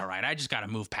mistake, that's all right. I just got to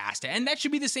move past it. And that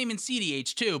should be the same in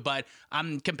CDH too, but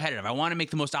I'm competitive. I want to make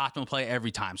the most optimal play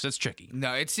every time, so it's tricky.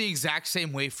 No, it's the exact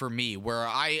same way for me, where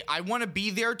I want to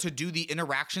be there to do the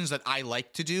interactions that I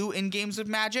like to do in games of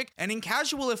Magic. And in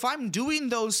casual, if I'm doing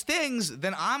those things,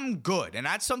 then I'm good. And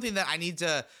that's something that I need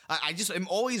to, I just am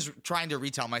always trying to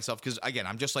retell myself, because again,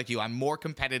 I'm just like you. I'm more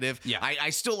competitive. Yeah. I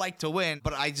still like to win,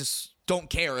 but I just don't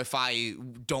care if I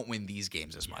don't win these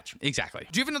games as much. Exactly.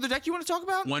 Do you have another deck you want to talk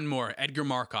about? One more, Edgar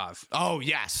Markov. Oh,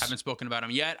 yes. Haven't spoken about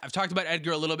him yet. I've talked about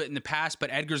Edgar a little bit in the past,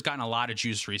 but Edgar's gotten a lot of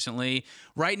juice recently.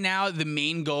 Right now, the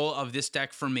main goal of this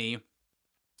deck for me,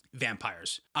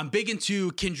 vampires. I'm big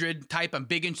into kindred type. I'm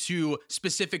big into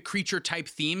specific creature type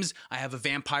themes. I have a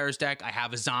vampires deck. I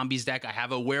have a zombies deck. I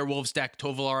have a werewolves deck,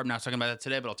 Tovolar. I'm not talking about that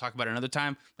today, but I'll talk about it another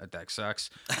time. That deck sucks.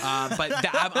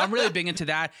 I'm really big into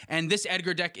that. And this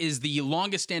Edgar deck is the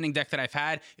longest standing deck that I've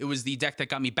had. It was the deck that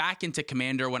got me back into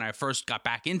Commander when I first got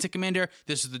back into Commander.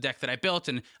 This is the deck that I built,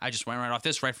 and I just went right off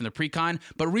this right from the pre-con.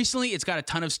 But recently, it's got a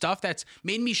ton of stuff that's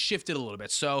made me shift it a little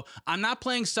bit. So I'm not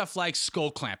playing stuff like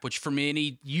Skull Clamp, which for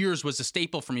many years was a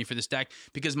staple for me for this deck,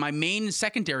 because my main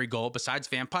secondary goal besides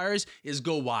vampires is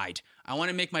go wide. I want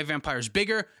to make my vampires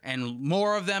bigger and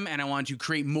more of them, and I want to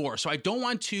create more. So I don't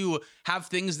want to have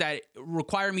things that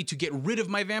require me to get rid of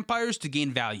my vampires to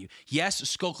gain value. Yes,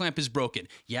 Skull Clamp is broken.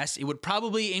 Yes, it would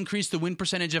probably increase the win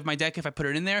percentage of my deck if I put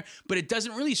it in there, but it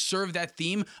doesn't really serve that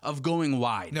theme of going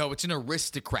wide. No, it's an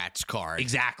aristocrats card.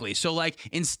 Exactly. So like,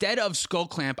 instead of Skull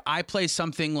Clamp, I play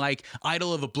something like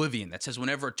Idol of Oblivion that says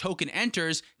whenever a token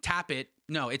enters, tap it.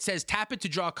 No, it says tap it to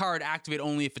draw a card, activate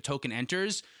only if a token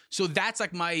enters. So that's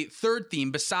like my third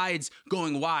theme besides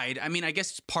going wide. I mean, I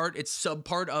guess it's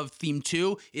sub-part of theme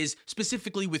 2 is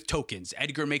specifically with tokens.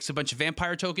 Edgar makes a bunch of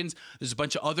vampire tokens. There's a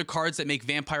bunch of other cards that make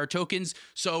vampire tokens.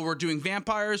 So we're doing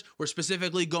vampires. We're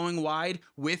specifically going wide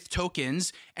with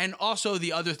tokens. And also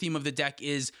the other theme of the deck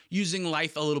is using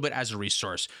life a little bit as a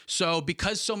resource. So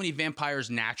because so many vampires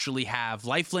naturally have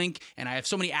lifelink and I have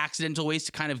so many accidental ways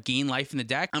to kind of gain life in the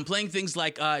deck, I'm playing things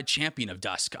like Champion of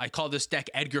Dusk. I call this deck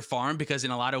Edgar Farm because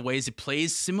in a lot of ways it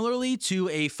plays similarly to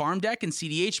a farm deck in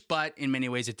CDH, but in many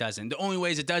ways it doesn't. The only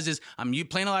ways it does is I'm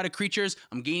playing a lot of creatures,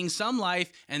 I'm gaining some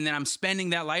life, and then I'm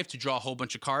spending that life to draw a whole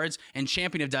bunch of cards. And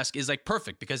Champion of Dusk is like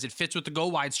perfect because it fits with the go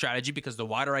wide strategy because the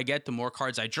wider I get, the more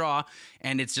cards I draw,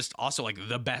 and it's just also like one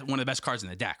of the best cards in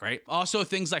the deck, right? Also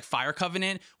things like Fire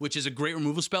Covenant, which is a great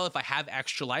removal spell if I have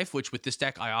extra life, which with this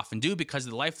deck I often do because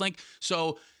of the lifelink.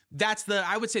 So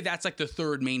I would say that's like the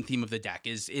third main theme of the deck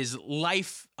is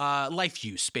life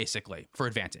use basically for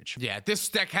advantage. Yeah, this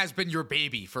deck has been your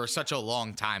baby for such a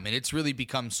long time and it's really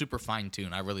become super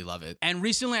fine-tuned. I really love it. And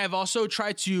recently I've also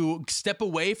tried to step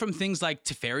away from things like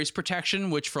Teferi's Protection,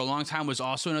 which for a long time was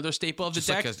also another staple of the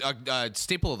deck. Like a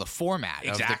staple of the format,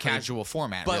 exactly. Of the casual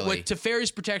format. But what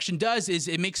Teferi's Protection does is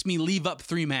it makes me leave up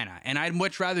 3 mana, and I'd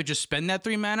much rather just spend that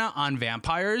 3 mana on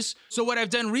vampires. So what I've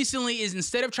done recently is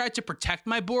instead of trying to protect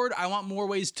my board, I want more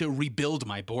ways to rebuild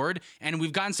my board, and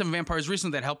we've gotten some vampires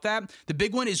recently that help that. The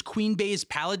big one is Queen Bay's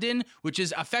Paladin, which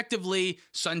is effectively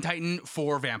Sun Titan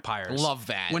for vampires. Love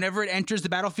that. Whenever it enters the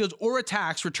battlefield or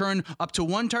attacks, return up to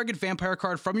 1 target vampire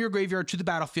card from your graveyard to the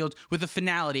battlefield with a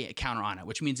finality counter on it,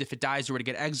 which means if it dies, you were to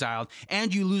get exiled,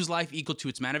 and you lose life equal to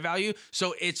its mana value.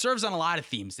 So it serves on a lot of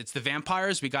themes. It's the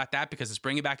vampires, we got that because it's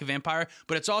bringing back a vampire,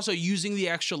 but it's also using the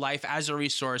extra life as a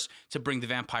resource to bring the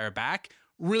vampire back.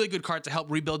 Really good card to help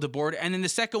rebuild the board. And then the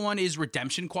second one is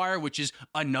Redemption Choir, which is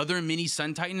another mini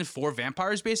Sun Titan for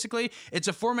vampires, basically. It's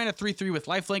a 4-mana 3/3 with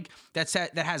lifelink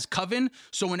that has Coven.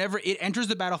 So whenever it enters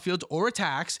the battlefield or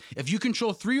attacks, if you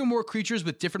control 3 or more creatures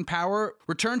with different power,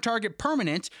 return target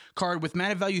permanent card with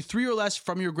mana value 3 or less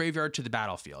from your graveyard to the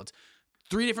battlefield.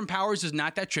 3 different powers is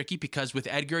not that tricky because with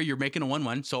Edgar, you're making a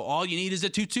 1/1. So all you need is a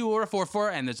 2/2 or a 4/4,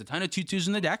 and there's a ton of 2/2s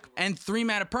in the deck. And 3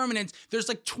 mana permanents, there's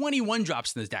like 21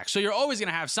 drops in this deck. So you're always going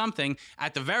to have something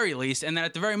at the very least, and then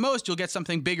at the very most, you'll get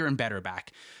something bigger and better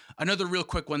back. Another real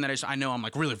quick one that I know I'm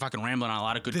like really fucking rambling on a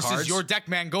lot of good cards. This is your deck,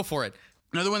 man. Go for it.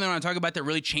 Another one that I want to talk about that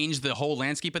really changed the whole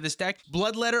landscape of this deck,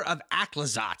 Bloodletter of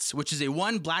Aclazotz, which is a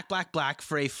 1 black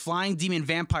for a flying demon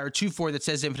vampire 2/4 that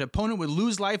says if an opponent would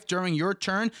lose life during your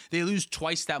turn, they lose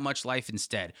twice that much life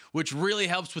instead, which really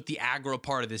helps with the aggro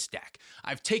part of this deck.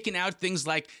 I've taken out things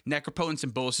like Necropotence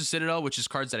and Bolas' Citadel, which is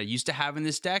cards that I used to have in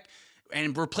this deck,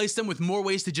 and replace them with more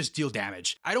ways to just deal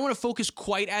damage. I don't want to focus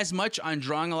quite as much on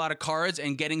drawing a lot of cards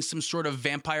and getting some sort of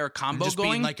vampire combo just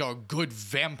going. Being like a good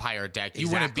vampire deck. You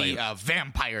want to be a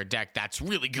vampire deck that's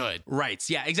really good. Right,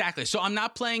 yeah, exactly. So I'm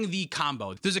not playing the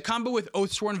combo. There's a combo with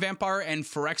Oathsworn Vampire and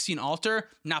Phyrexian Altar.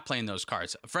 Not playing those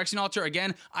cards. Phyrexian Altar,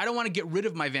 again, I don't want to get rid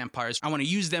of my vampires. I want to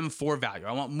use them for value.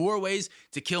 I want more ways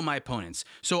to kill my opponents.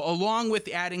 So along with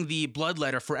adding the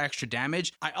Bloodletter for extra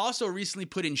damage, I also recently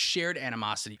put in Shared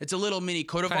Animosity. It's a little mini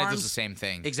coat of arms. Kind of does the same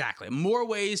thing. Exactly. More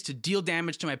ways to deal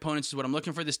damage to my opponents is what I'm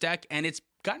looking for this deck, and it's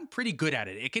gotten pretty good at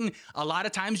it. It can, a lot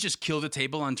of times, just kill the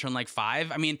table on turn like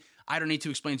 5. I mean, I don't need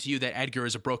to explain to you that Edgar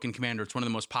is a broken commander. It's one of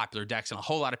the most popular decks, and a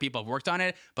whole lot of people have worked on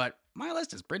it, but my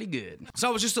list is pretty good.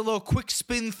 So it was just a little quick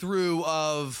spin through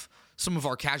of some of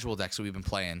our casual decks that we've been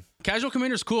playing. Casual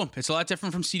Commander is cool. It's a lot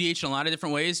different from CDH in a lot of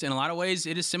different ways. In a lot of ways,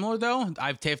 it is similar, though.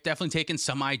 I've definitely taken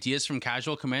some ideas from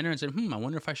Casual Commander and said, I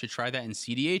wonder if I should try that in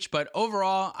CDH. But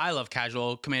overall, I love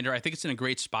Casual Commander. I think it's in a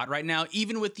great spot right now.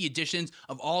 Even with the additions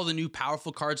of all the new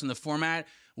powerful cards in the format,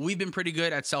 we've been pretty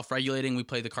good at self-regulating. We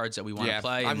play the cards that we want to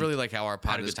play. I really like how our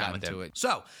pod has gotten to it.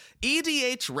 So,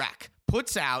 EDH Rec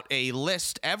puts out a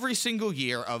list every single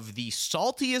year of the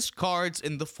saltiest cards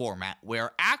in the format,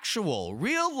 where actual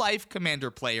real-life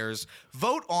Commander players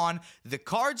vote on the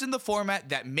cards in the format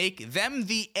that make them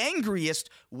the angriest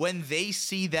when they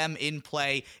see them in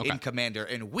play in Commander.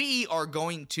 And we are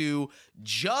going to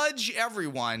judge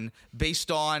everyone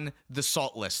based on the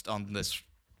salt list on this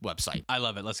website. I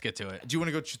love it. Let's get to it. Do you want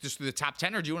to go just through the top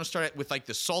 10, or do you want to start with like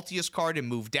the saltiest card and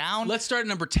move down? Let's start at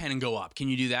number 10 and go up. Can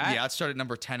you do that? Yeah, let's start at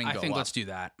number 10 and go up. I think let's do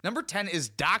that. Number 10 is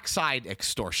Dockside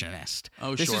Extortionist.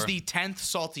 Oh, This is the 10th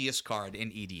saltiest card in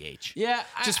EDH. Yeah.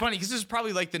 Which is funny because this is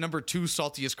probably like the number 2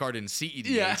 saltiest card in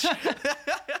CEDH. Yeah.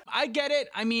 I get it.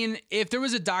 I mean, if there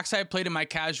was a Dockside played in my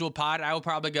casual pod, I would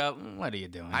probably go, what are you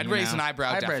doing? I'd raise an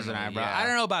eyebrow, I'd raise an eyebrow. yeah. I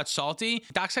don't know about Salty.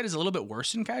 Dockside is a little bit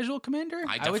worse in Casual Commander,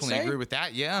 I would definitely say. agree with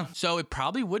that, yeah. So it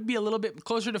probably would be a little bit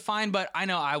closer to fine, but I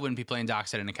know I wouldn't be playing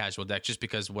Dockside in a casual deck just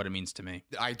because of what it means to me.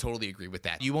 I totally agree with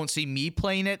that. You won't see me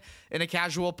playing it in a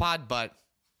casual pod, but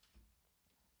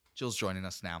Jill's joining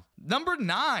us now. Number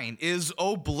 9 is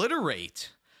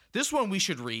Obliterate. This one we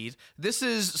should read. This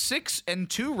is 6 and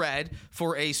 2 red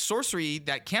for a sorcery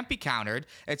that can't be countered.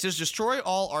 It says destroy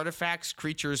all artifacts,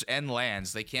 creatures, and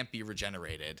lands. They can't be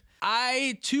regenerated.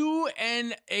 I, to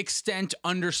an extent,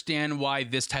 understand why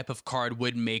this type of card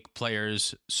would make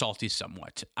players salty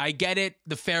somewhat. I get it.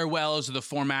 The farewells of the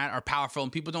format are powerful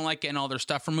and people don't like getting all their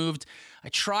stuff removed. I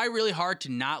try really hard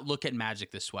to not look at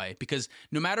Magic this way because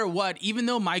no matter what, even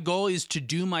though my goal is to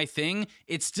do my thing,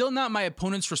 it's still not my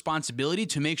opponent's responsibility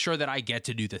to make sure that I get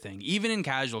to do the thing, even in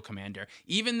Casual Commander.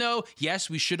 Even though,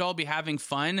 yes, we should all be having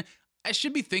fun, I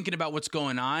should be thinking about what's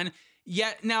going on.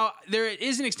 Yet now there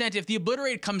is an extent if the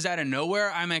Obliterate comes out of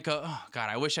nowhere, I might go, oh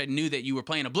God, I wish I knew that you were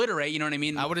playing Obliterate. You know what I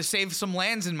mean? I would have saved some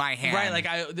lands in my hand.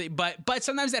 Right, but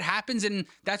sometimes that happens and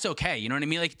that's okay. You know what I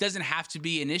mean? Like it doesn't have to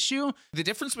be an issue. The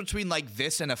difference between like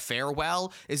this and a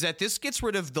farewell is that this gets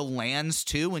rid of the lands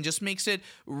too and just makes it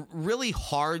really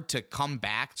hard to come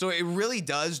back. So it really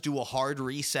does do a hard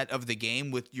reset of the game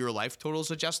with your life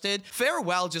totals adjusted.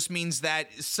 Farewell just means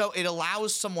that so it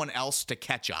allows someone else to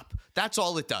catch up. That's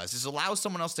all it does. Is allows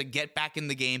someone else to get back in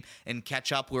the game and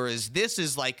catch up, whereas this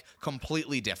is like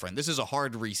completely different. This is a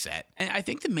hard reset. And I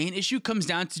think the main issue comes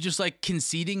down to just like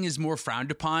conceding is more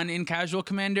frowned upon in Casual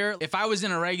Commander. If I was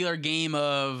in a regular game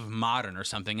of Modern or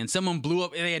something and someone blew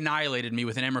up, they annihilated me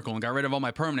with an Emrakul and got rid of all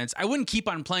my permanents, I wouldn't keep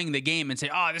on playing the game and say,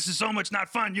 oh, this is so much not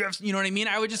fun. You know what I mean?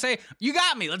 I would just say, you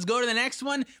got me. Let's go to the next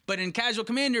one. But in Casual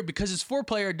Commander, because it's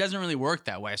 4-player, it doesn't really work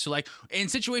that way. So like in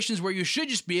situations where you should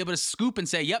just be able to scoop and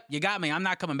say, yep, you got me. I'm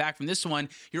not coming back from this one.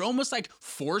 You're almost like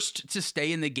forced to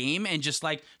stay in the game and just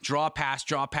like draw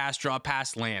past land.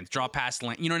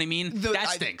 You know what I mean? That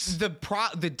stinks.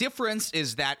 The difference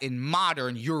is that in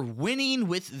Modern, you're winning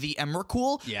with the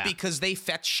Emrakul because they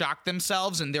fetch shock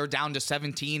themselves and they're down to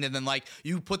 17 and then like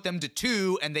you put them to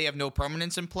 2 and they have no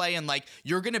permanence in play and like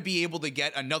you're going to be able to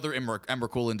get another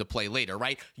Emrakul into play later,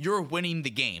 right? You're winning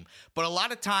the game. But a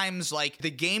lot of times like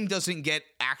the game doesn't get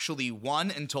actually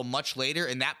won until much later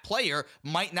and that player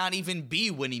might not even be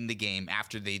winning the game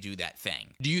after they do that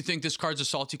thing. Do you think this card's a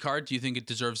salty card? Do you think it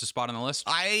deserves a spot on the list?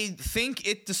 I think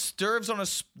it deserves on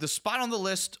the spot on the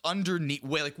list underneath,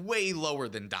 way lower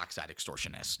than Dockside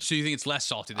Extortionist. So you think it's less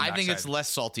salty than Dockside? I think it's less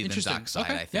salty than Dockside,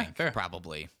 okay. I think. Yeah, fair.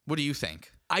 Probably. What do you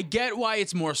think? I get why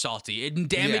it's more salty. It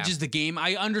damages the game.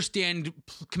 I understand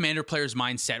Commander players'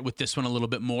 mindset with this one a little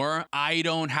bit more. I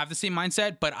don't have the same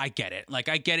mindset, but I get it. Like,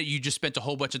 I get it. You just spent a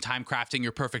whole bunch of time crafting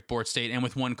your perfect board state, and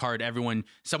with one card,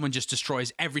 someone just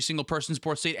destroys every single person's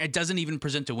board state. It doesn't even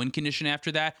present a win condition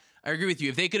after that. I agree with you.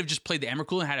 If they could have just played the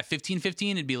Emrakul and had a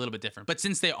 15-15, it'd be a little bit different. But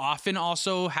since they often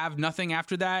also have nothing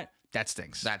after that, that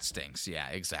stinks. That stinks. Yeah,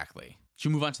 exactly. Should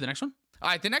we move on to the next one? All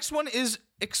right, the next one is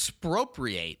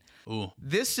Expropriate. Ooh.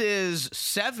 This is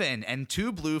 7 and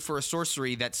 2 blue for a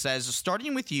sorcery that says,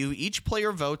 starting with you, each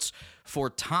player votes for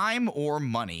time or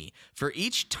money. For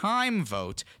each time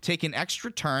vote, take an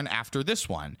extra turn after this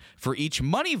one. For each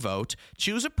money vote,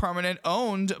 choose a permanent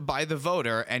owned by the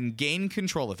voter and gain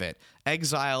control of it.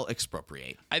 Exile,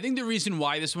 Expropriate. I think the reason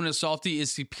why this one is salty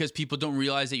is because people don't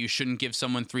realize that you shouldn't give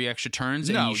someone 3 extra turns.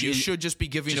 No, and you should just be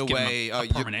giving away a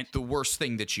permanent. the worst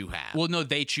thing that you have. Well, no,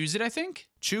 they choose it, I think.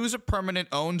 Choose a permanent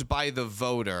owned by the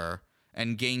voter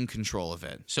and gain control of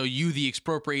it. So you, the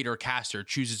expropriator caster,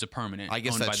 chooses a permanent I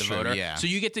guess owned that's by the true, voter. yeah. So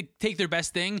you get to take their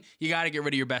best thing. You got to get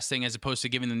rid of your best thing as opposed to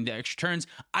giving them the extra turns.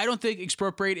 I don't think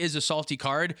expropriate is a salty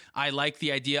card. I like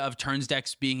the idea of turns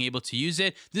decks being able to use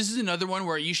it. This is another one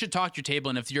where you should talk to your table,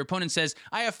 and if your opponent says,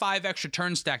 I have 5 extra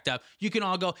turns stacked up, you can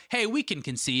all go, hey, we can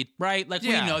concede, right? Like, we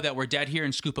know that we're dead here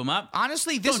and scoop them up.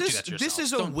 Honestly, this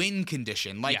is a win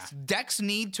condition. Like, decks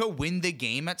need to win the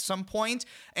game at some point,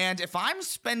 and if I'm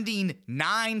spending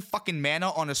 9 fucking mana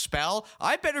on a spell,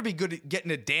 I better be good at getting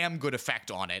a damn good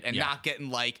effect on it and not getting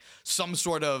like some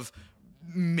sort of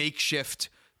makeshift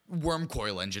worm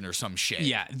coil engine or some shit.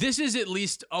 Yeah, this is at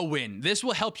least a win. This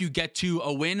will help you get to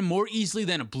a win more easily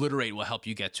than Obliterate will help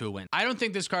you get to a win. I don't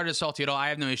think this card is salty at all. I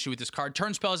have no issue with this card.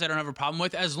 Turn spells I don't have a problem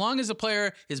with as long as the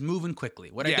player is moving quickly.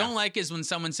 What I don't like is when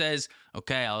someone says,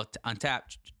 okay, I'll untap.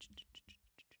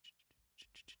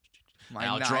 My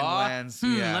I'll 9 draw. lands.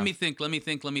 Yeah. Let me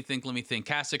think.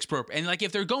 Cast Expropriate. And like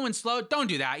if they're going slow, don't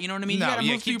do that. You know what I mean? No, you gotta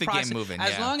yeah, move keep through the process. game moving,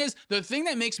 As yeah. long as the thing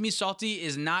that makes me salty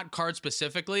is not card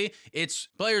specifically, it's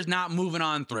players not moving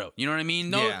on through. You know what I mean?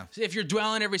 No, Yeah. if you're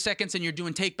dwelling every second and you're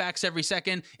doing takebacks every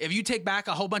second, if you take back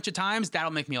a whole bunch of times,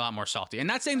 that'll make me a lot more salty. And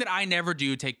not saying that I never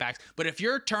do takebacks, but if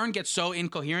your turn gets so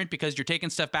incoherent because you're taking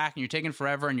stuff back and you're taking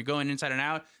forever and you're going inside and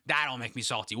out, that'll make me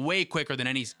salty way quicker than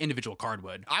any individual card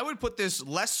would. I would put this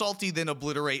less salty than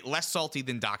Obliterate, less salty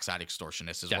than Dockside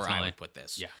Extortionist is where I Definitely. would put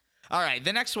this. Yeah. All right,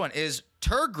 the next one is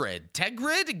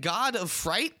Tegrid, God of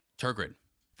Fright. Turgrid.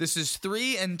 This is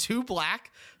 3 and 2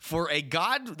 black for a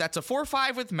god that's a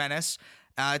 4/5 with Menace.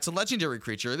 It's a legendary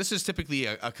creature. This is typically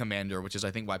a commander, which is, I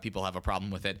think, why people have a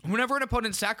problem with it. Whenever an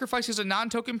opponent sacrifices a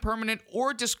non-token permanent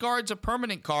or discards a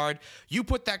permanent card, you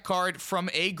put that card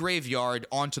from a graveyard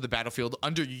onto the battlefield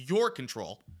under your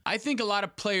control. I think a lot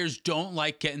of players don't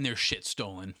like getting their shit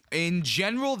stolen. In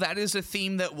general, that is a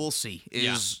theme that we'll see,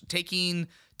 is taking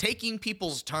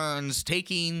people's turns,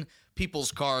 taking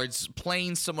people's cards,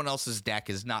 playing someone else's deck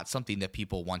is not something that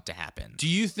people want to happen. Do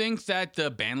you think that the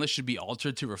ban list should be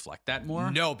altered to reflect that more?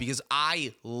 No, because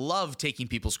I love taking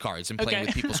people's cards and playing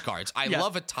with people's cards. I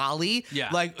love Atali,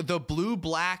 like the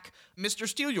blue-black Mr.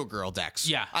 Steal Your Girl decks.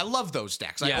 Yeah. I love those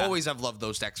decks. Yeah. I always have loved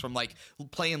those decks from like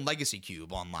playing Legacy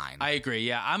Cube online. I agree.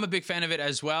 Yeah, I'm a big fan of it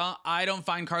as well. I don't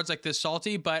find cards like this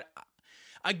salty, but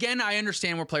again, I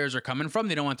understand where players are coming from.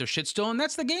 They don't want their shit stolen.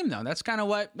 That's the game, though. That's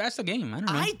that's the game. I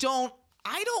don't know.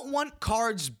 I don't want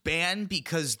cards banned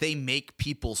because they make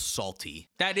people salty.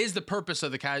 That is the purpose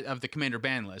of the commander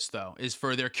ban list, though, is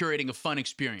for they're curating a fun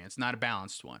experience, not a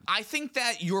balanced one. I think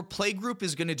that your playgroup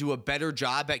is going to do a better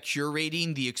job at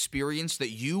curating the experience that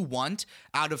you want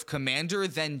out of Commander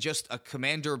than just a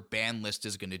Commander ban list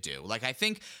is going to do. Like, I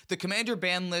think the Commander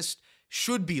ban list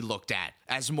should be looked at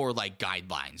as more like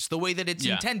guidelines, the way that it's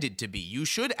intended to be. You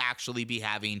should actually be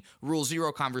having Rule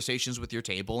Zero conversations with your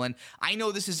table. And I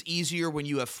know this is easier when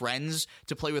you have friends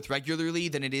to play with regularly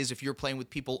than it is if you're playing with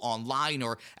people online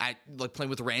or at like playing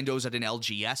with randos at an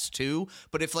LGS too.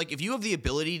 But if you have the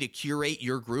ability to curate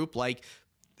your group, like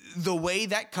the way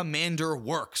that Commander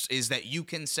works is that you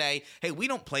can say, hey, we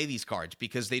don't play these cards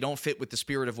because they don't fit with the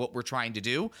spirit of what we're trying to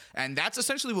do. And that's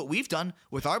essentially what we've done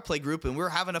with our play group, and we're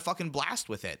having a fucking blast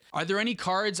with it. Are there any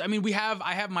cards? I mean,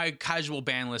 I have my casual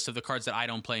ban list of the cards that I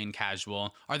don't play in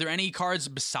casual. Are there any cards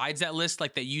besides that list,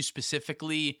 like that you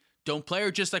specifically don't play,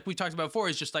 or just like we talked about before,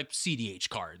 is just like CDH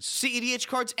cards? CDH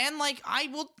cards, and like I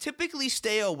will typically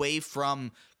stay away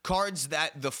from cards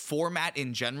that the format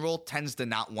in general tends to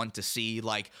not want to see,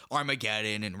 like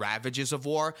Armageddon and Ravages of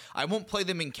War. I won't play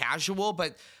them in casual,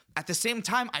 but at the same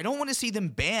time, I don't want to see them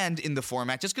banned in the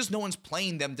format. Just because no one's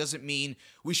playing them doesn't mean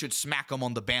we should smack them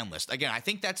on the ban list. Again, I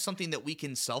think that's something that we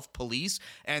can self-police,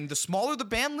 and the smaller the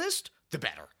ban list, the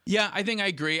better. Yeah, I think I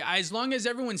agree. As long as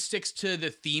everyone sticks to the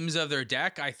themes of their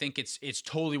deck, I think it's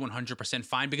totally 100%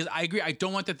 fine, because I agree. I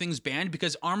don't want the things banned,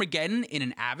 because Armageddon in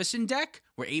an Avacyn deck,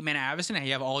 where 8-mana Avacyn and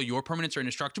you have all your permanents are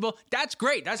indestructible, that's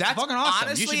great. That's fucking awesome.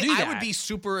 Honestly, you should do that. I would be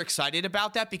super excited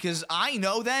about that, because I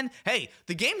know then, hey,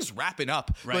 the game's wrapping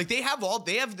up. Right. Like they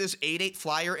have this 8/8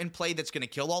 flyer in play that's going to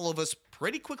kill all of us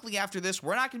pretty quickly after this.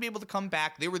 We're not going to be able to come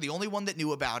back. They were the only one that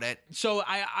knew about it. So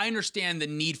I understand the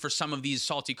need for some of these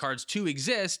salty cards to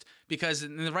exist, because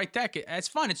in the right deck, it's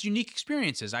fun. It's unique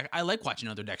experiences. I like watching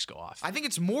other decks go off. I think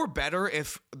it's more better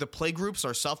if the playgroups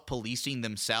are self-policing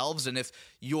themselves, and if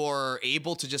you're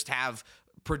able to just have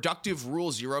productive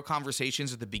Rule Zero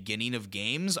conversations at the beginning of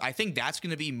games. I think that's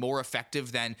going to be more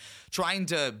effective than trying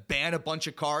to ban a bunch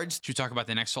of cards. Should we talk about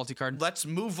the next salty card? Let's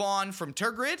move on from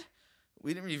Turgrid.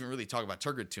 We didn't even really talk about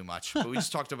Turgrid too much, but we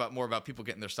just talked about more about people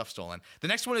getting their stuff stolen. The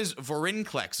next one is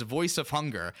Vorinclex, Voice of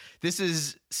Hunger. This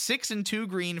is 6 and 2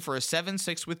 green for a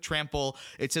 7/6 with trample.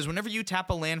 It says whenever you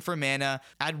tap a land for mana,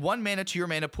 add 1 mana to your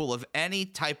mana pool of any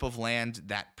type of land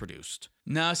that produced.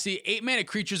 No, see, 8-mana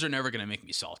creatures are never going to make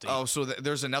me salty. Oh, so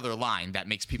there's another line that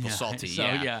makes people salty. So,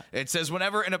 yeah. It says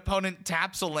whenever an opponent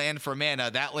taps a land for mana,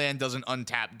 that land doesn't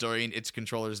untap during its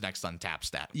controller's next untap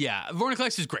step. Yeah,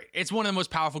 Vorinclex is great. It's one of the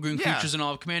most powerful green creatures in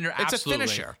all of Commander. It's Absolutely. a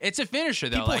finisher. It's a finisher,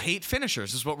 though. People hate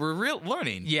finishers, is what we're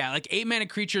learning. Yeah, like 8-mana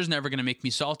creatures never going to make me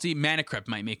salty. Mana Crypt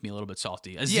might make me a little bit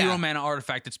salty. A 0-mana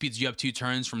artifact that speeds you up 2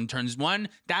 turns from turns 1,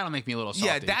 that'll make me a little salty.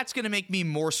 Yeah, that's going to make me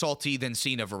more salty than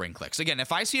seeing a Vorinclex. Again,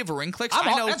 if I see a Vorinclex,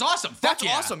 I know that's awesome. That's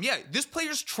awesome. Yeah, this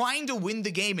player's trying to win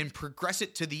the game and progress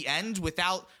it to the end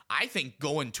without I think,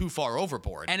 going too far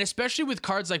overboard. And especially with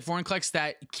cards like Vorinclex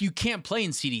that you can't play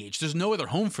in CDH. There's no other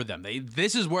home for them.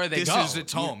 This is where they go. This is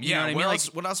its home. You know what I mean?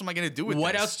 What else am I going to do with this?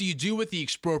 What else do you do with the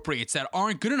Expropriates that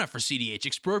aren't good enough for CDH?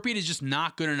 Expropriate is just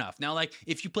not good enough. Now, like,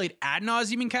 if you played Ad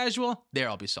Nauseam in casual, there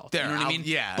I'll be salty. You know what I mean?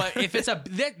 Yeah. But if it's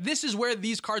this is where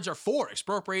these cards are for.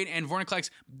 Expropriate and Vorinclex,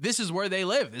 this is where they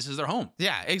live. This is their home.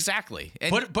 Yeah, exactly.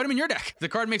 And put them in your deck. The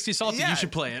card makes you salty. Yeah, you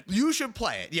should play it. You should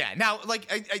play it. Yeah. Now, like,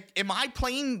 am I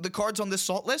playing the cards on this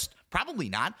salt list? Probably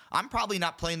not. I'm probably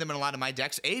not playing them in a lot of my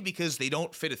decks, because they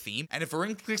don't fit a theme. And if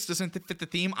Vorinclex doesn't fit the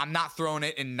theme, I'm not throwing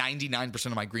it in 99%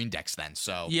 of my green decks then.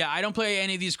 So yeah, I don't play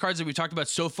any of these cards that we talked about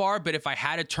so far, but if I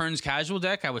had a turns casual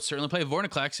deck, I would certainly play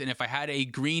Vorinclex. And if I had a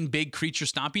green big creature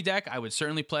stompy deck, I would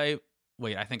certainly play...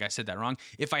 Wait, I think I said that wrong.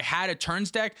 If I had a turns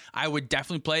deck, I would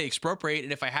definitely play Expropriate.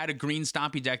 And if I had a green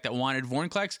stompy deck that wanted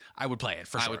Vorinclex, I would play it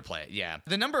for sure. I would play it, yeah.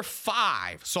 The number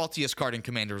 5 saltiest card in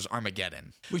Commander is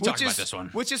Armageddon. We've talked about this one.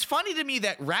 Which is funny to me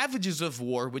that Ravages of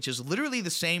War, which is literally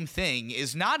the same thing,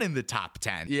 is not in the top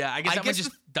 10. Yeah, I guess that one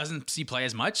just doesn't see play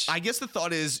as much. I guess the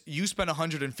thought is you spend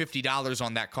 $150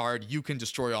 on that card, you can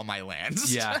destroy all my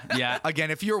lands. Yeah.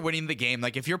 Again, if you're winning the game,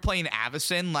 like if you're playing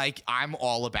Avacyn, like I'm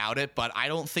all about it, but I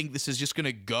don't think this is just going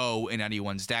to go in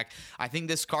anyone's deck. I think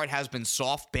this card has been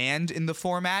soft banned in the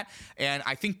format, and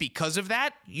I think because of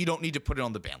that, you don't need to put it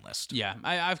on the ban list. Yeah,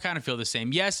 I kind of feel the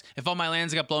same. Yes, if all my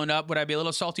lands got blown up, would I be a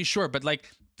little salty? Sure, but like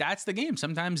that's the game.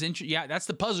 Sometimes, that's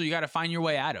the puzzle you got to find your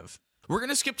way out of. We're going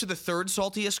to skip to the third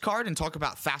saltiest card and talk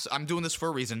about Thassa's. I'm doing this for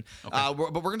a reason. Okay. But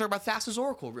we're going to talk about Thassa's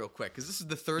Oracle real quick, because this is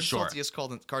the third saltiest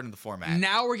card in the format.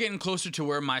 Now we're getting closer to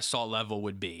where my salt level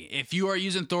would be. If you are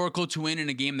using Thoracle to win in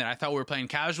a game that I thought we were playing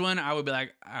casual in, I would be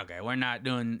like, okay, we're not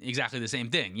doing exactly the same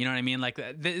thing. You know what I mean? Like,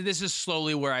 this is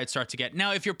slowly where I'd start to get.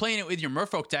 Now, if you're playing it with your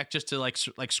Merfolk deck just to like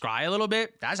scry a little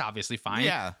bit, that's obviously fine.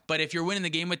 Yeah. But if you're winning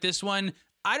the game with this one,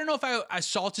 I don't know if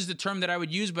salt is the term that I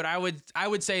would use, but I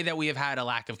would say that we have had a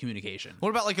lack of communication. What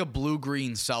about like a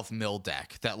blue-green self-mill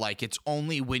deck that like its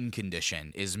only win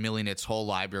condition is milling its whole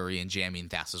library and jamming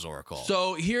Thassa's Oracle?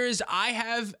 So I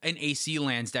have an AC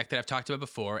lands deck that I've talked about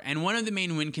before, and one of the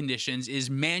main win conditions is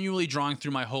manually drawing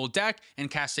through my whole deck and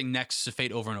casting Nexus of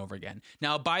Fate over and over again.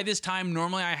 Now, by this time,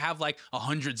 normally I have like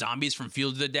 100 zombies from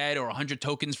Field of the Dead or 100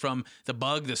 tokens from the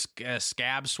bug, the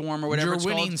scab swarm or whatever it's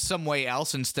called. You're winning some way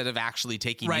else instead of actually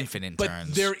taking infinite turns.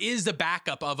 But there is the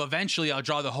backup of eventually I'll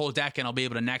draw the whole deck and I'll be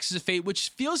able to Nexus of Fate, which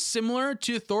feels similar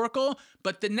to Thoracle,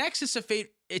 but the Nexus of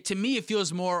Fate, to me, it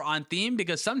feels more on theme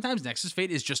because sometimes Nexus of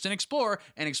Fate is just an Explorer,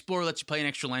 and Explorer lets you play an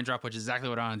extra land drop, which is exactly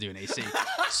what I want to do in AC.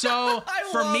 So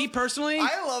me personally,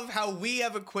 I love how we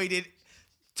have equated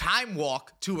Time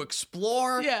Walk to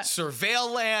explore,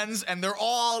 surveil lands, and they're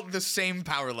all the same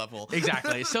power level.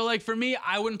 Exactly. So, like, for me,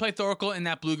 I wouldn't play Thoracle in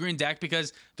that blue-green deck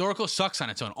because Thoracle sucks on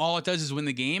its own. All it does is win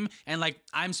the game, and, like,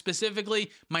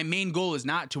 my main goal is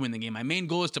not to win the game. My main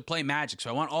goal is to play Magic, so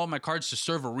I want all of my cards to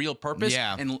serve a real purpose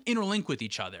and interlink with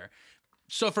each other.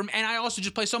 So, and I also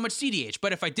just play so much CDH,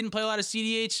 but if I didn't play a lot of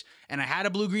CDH and I had a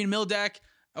blue-green mill deck,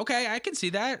 okay, I can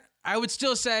see that. I would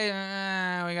still say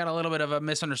we got a little bit of a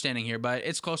misunderstanding here, but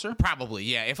it's closer. Probably,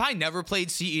 yeah. If I never played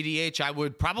CEDH, I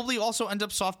would probably also end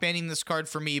up soft banning this card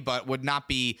for me, but would not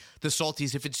be the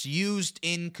salties if it's used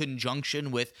in conjunction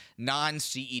with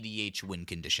non-CEDH win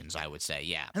conditions, I would say,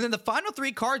 yeah. And then the final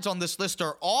 3 cards on this list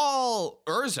are all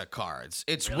Urza cards.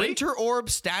 It's Winter Orb,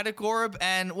 Static Orb,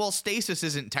 and, well, Stasis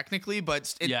isn't technically,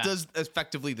 but it does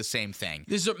effectively the same thing.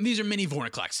 These are mini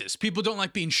Vorinclexes. People don't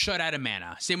like being shut out of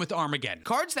mana. Same with Armageddon.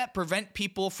 Cards that prevent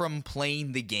people from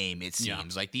playing the game, it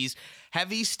seems. Like these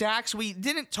heavy stacks, we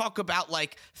didn't talk about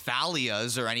like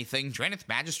Thalias or anything. Drannith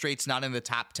Magistrate's not in the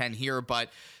top 10 here, but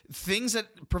things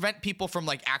that prevent people from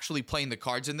like actually playing the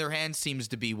cards in their hands seems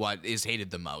to be what is hated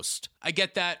the most. I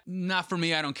get that. Not for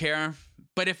me, I don't care.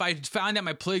 But if I found that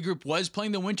my play group was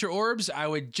playing the Winter Orbs, I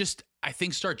would I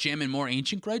think start jamming more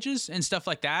Ancient Grudges and stuff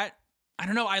like that. I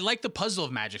don't know. I like the puzzle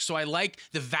of Magic, so I like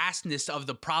the vastness of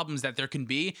the problems that there can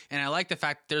be, and I like the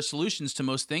fact that there's solutions to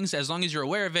most things as long as you're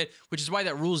aware of it, which is why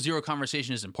that Rule 0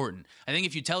 conversation is important. I think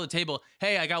if you tell the table,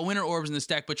 hey, I got Winter Orbs in this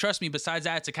deck, but trust me, besides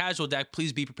that, it's a casual deck,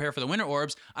 please be prepared for the Winter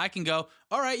Orbs, I can go,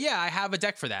 all right, yeah, I have a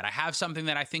deck for that. I have something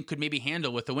that I think could maybe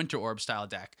handle with the Winter Orb style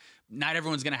deck. Not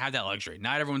everyone's going to have that luxury.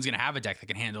 Not everyone's going to have a deck that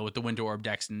can handle with the Winter Orb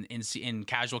decks in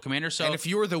casual Commander. So, and if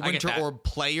you're the Winter Orb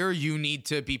player, you need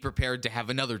to be prepared to have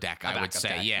another deck, I would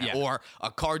say. Yeah. Or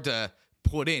a card to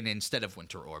put in instead of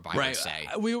Winter Orb, I would say.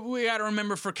 We got to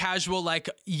remember for casual, like,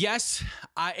 yes,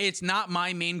 it's not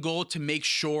my main goal to make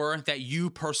sure that you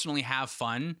personally have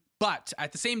fun. But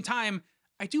at the same time,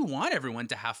 I do want everyone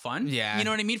to have fun. Yeah. You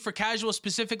know what I mean? For casual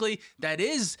specifically, that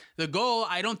is the goal.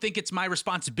 I don't think it's my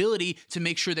responsibility to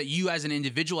make sure that you as an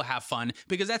individual have fun,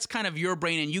 because that's kind of your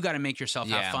brain and you got to make yourself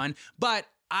have fun. But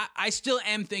I still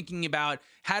am thinking about,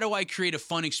 how do I create a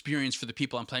fun experience for the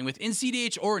people I'm playing with in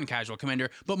CDH or in Casual Commander,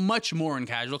 but much more in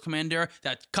Casual Commander.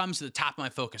 That comes to the top of my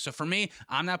focus. So for me,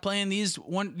 I'm not playing these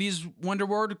Wonder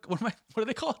World, what are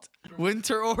they called?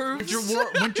 Winter Orbs?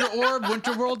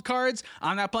 Winter World cards.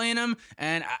 I'm not playing them,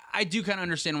 and I do kind of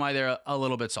understand why they're a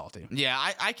little bit salty. Yeah,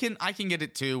 I can get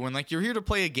it too. When you're here to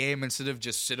play a game instead of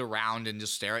just sit around and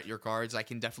just stare at your cards, I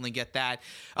can definitely get that.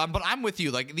 But I'm with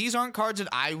you. These aren't cards that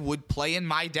I would play in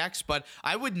my decks, but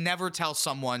I would never tell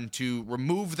someone to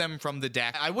remove them from the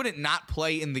deck. I wouldn't not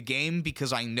play in the game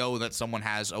because I know that someone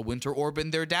has a Winter Orb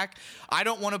in their deck. I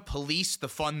don't want to police the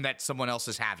fun that someone else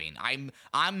is having.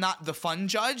 I'm not the fun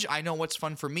judge. I know what's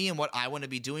fun for me and what I want to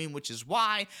be doing, which is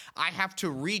why I have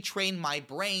to retrain my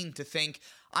brain to think,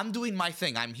 I'm doing my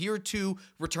thing. I'm here to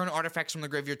return artifacts from the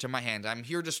graveyard to my hand. I'm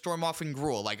here to storm off and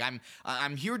Gruul.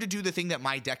 I'm here to do the thing that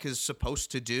my deck is supposed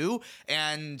to do,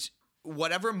 and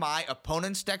whatever my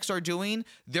opponent's decks are doing,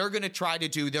 they're going to try to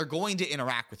do. They're going to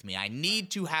interact with me. I need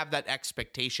to have that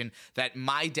expectation that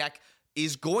my deck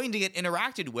is going to get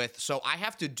interacted with, so I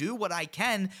have to do what I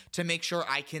can to make sure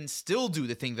I can still do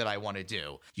the thing that I want to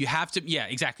do. You have to, yeah,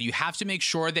 exactly. You have to make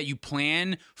sure that you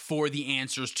plan for the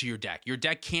answers to your deck. Your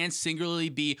deck can't singularly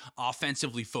be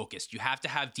offensively focused. You have to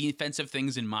have defensive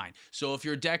things in mind. So if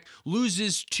your deck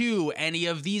loses to any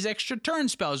of these extra turn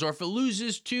spells, or if it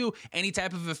loses to any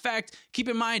type of effect, keep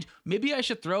in mind, maybe I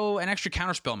should throw an extra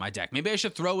counter spell in my deck. Maybe I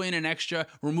should throw in an extra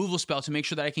removal spell to make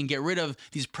sure that I can get rid of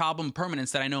these problem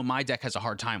permanents that I know my deck has a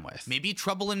hard time with. Maybe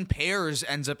Trouble in Pairs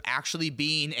ends up actually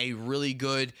being a really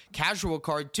good casual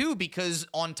card too, because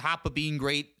on top of being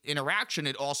great interaction,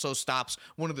 it also stops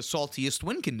one of the saltiest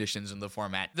win conditions in the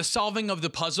format. The solving of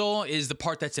the puzzle is the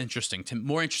part that's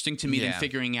more interesting to me than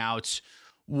figuring out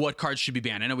what cards should be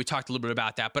banned. I know we talked a little bit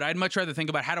about that, but I'd much rather think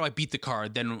about, how do I beat the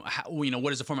card than, what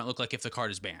does the format look like if the card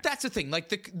is banned? That's the thing.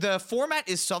 The format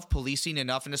is self-policing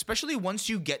enough, and especially once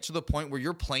you get to the point where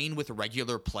you're playing with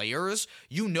regular players,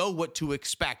 you know what to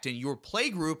expect, and your play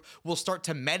group will start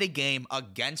to metagame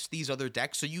against these other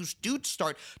decks. So you do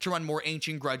start to run more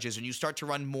Ancient Grudges, and you start to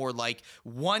run more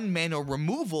one mana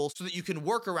removal, so that you can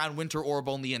work around Winter Orb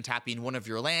only and tapping one of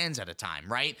your lands at a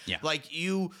time, right? Yeah.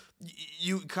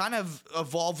 You kind of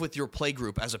evolve with your play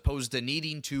group, as opposed to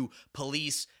needing to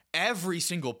police every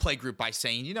single play group by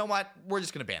saying, you know what, we're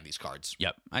just going to ban these cards.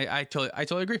 Yep, I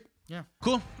totally agree. Yeah.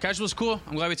 Cool. Casual's cool.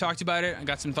 I'm glad we talked about it. I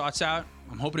got some thoughts out.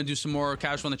 I'm hoping to do some more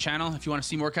casual on the channel. If you want to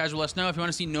see more casual, let us know. If you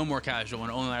want to see no more casual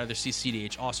and only rather see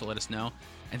CDH, also let us know.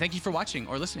 And thank you for watching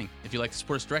or listening. If you'd like to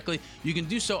support us directly, you can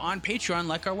do so on Patreon,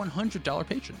 like our $100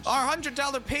 patrons. Our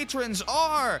 $100 patrons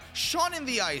are Sean in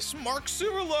the Ice, Mark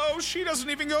Cirillo, She Doesn't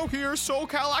Even Go Here,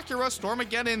 SoCal Acura,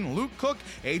 Stormageddon, Luke Cook,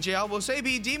 AJ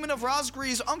Albosabi, Demon of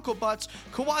Rosgrees, Uncle Butts,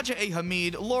 Kawaja A.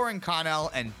 Hamid, Lauren Connell,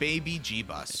 and Baby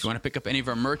G-Bus. If you want to pick up any of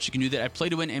our merch, you can do that at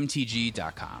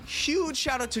playtowinmtg.com. Huge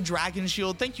shout out to Dragon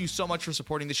Shield. Thank you so much for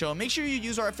supporting the show. Make sure you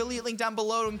use our affiliate link down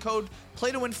below and code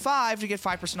PlayToWin5 to get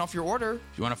 5% off your order.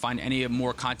 If you want to find any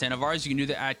more content of ours, you can do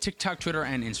that at TikTok, Twitter,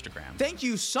 and Instagram. Thank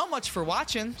you so much for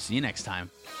watching. See you next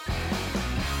time.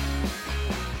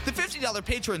 The $50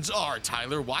 patrons are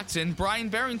Tyler Watson, Brian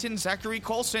Barrington, Zachary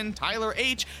Colson, Tyler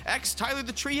H, X, Tyler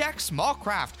the Tree X,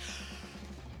 Smallcraft,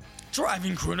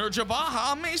 Driving Crooner,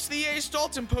 Jabaha, Mace the Ace,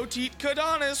 Dalton Poteet,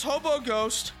 Kadanis, Hobo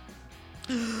Ghost,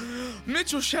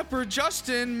 Mitchell Shepard,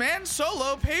 Justin, Man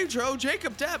Solo, Pedro,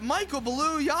 Jacob Depp, Michael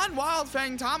Ballou, Jan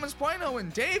Wildfang, Thomas Bueno,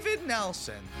 and David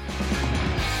Nelson.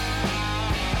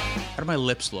 How do my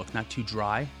lips look? Not too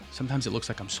dry? Sometimes it looks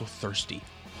like I'm so thirsty.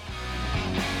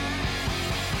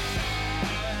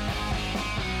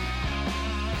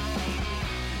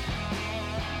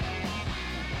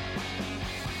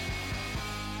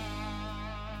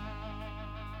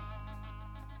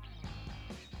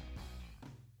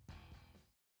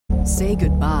 Say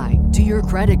goodbye to your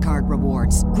credit card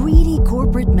rewards. Greedy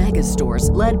corporate mega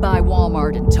stores, led by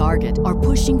Walmart and Target, are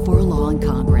pushing for a law in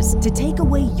Congress to take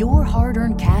away your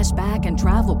hard-earned cash back and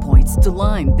travel points to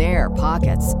line their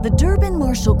pockets. The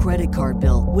Durbin-Marshall credit card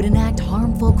bill would enact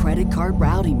harmful credit card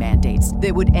routing mandates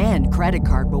that would end credit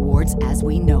card rewards as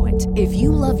we know it. If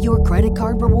you love your credit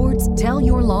card rewards, tell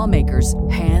your lawmakers,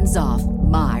 hands off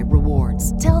my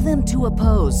rewards. Tell them to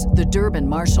oppose the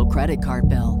Durbin-Marshall credit card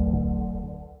bill.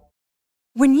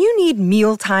 When you need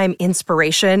mealtime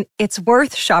inspiration, it's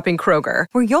worth shopping Kroger,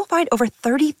 where you'll find over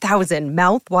 30,000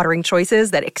 mouth-watering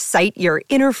choices that excite your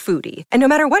inner foodie. And no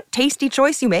matter what tasty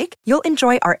choice you make, you'll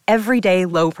enjoy our everyday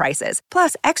low prices,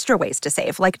 plus extra ways to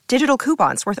save, like digital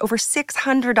coupons worth over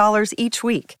 $600 each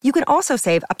week. You can also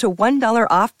save up to $1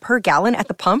 off per gallon at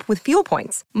the pump with fuel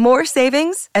points. More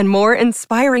savings and more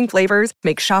inspiring flavors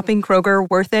make shopping Kroger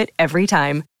worth it every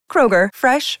time. Kroger,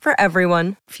 fresh for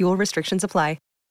everyone. Fuel restrictions apply.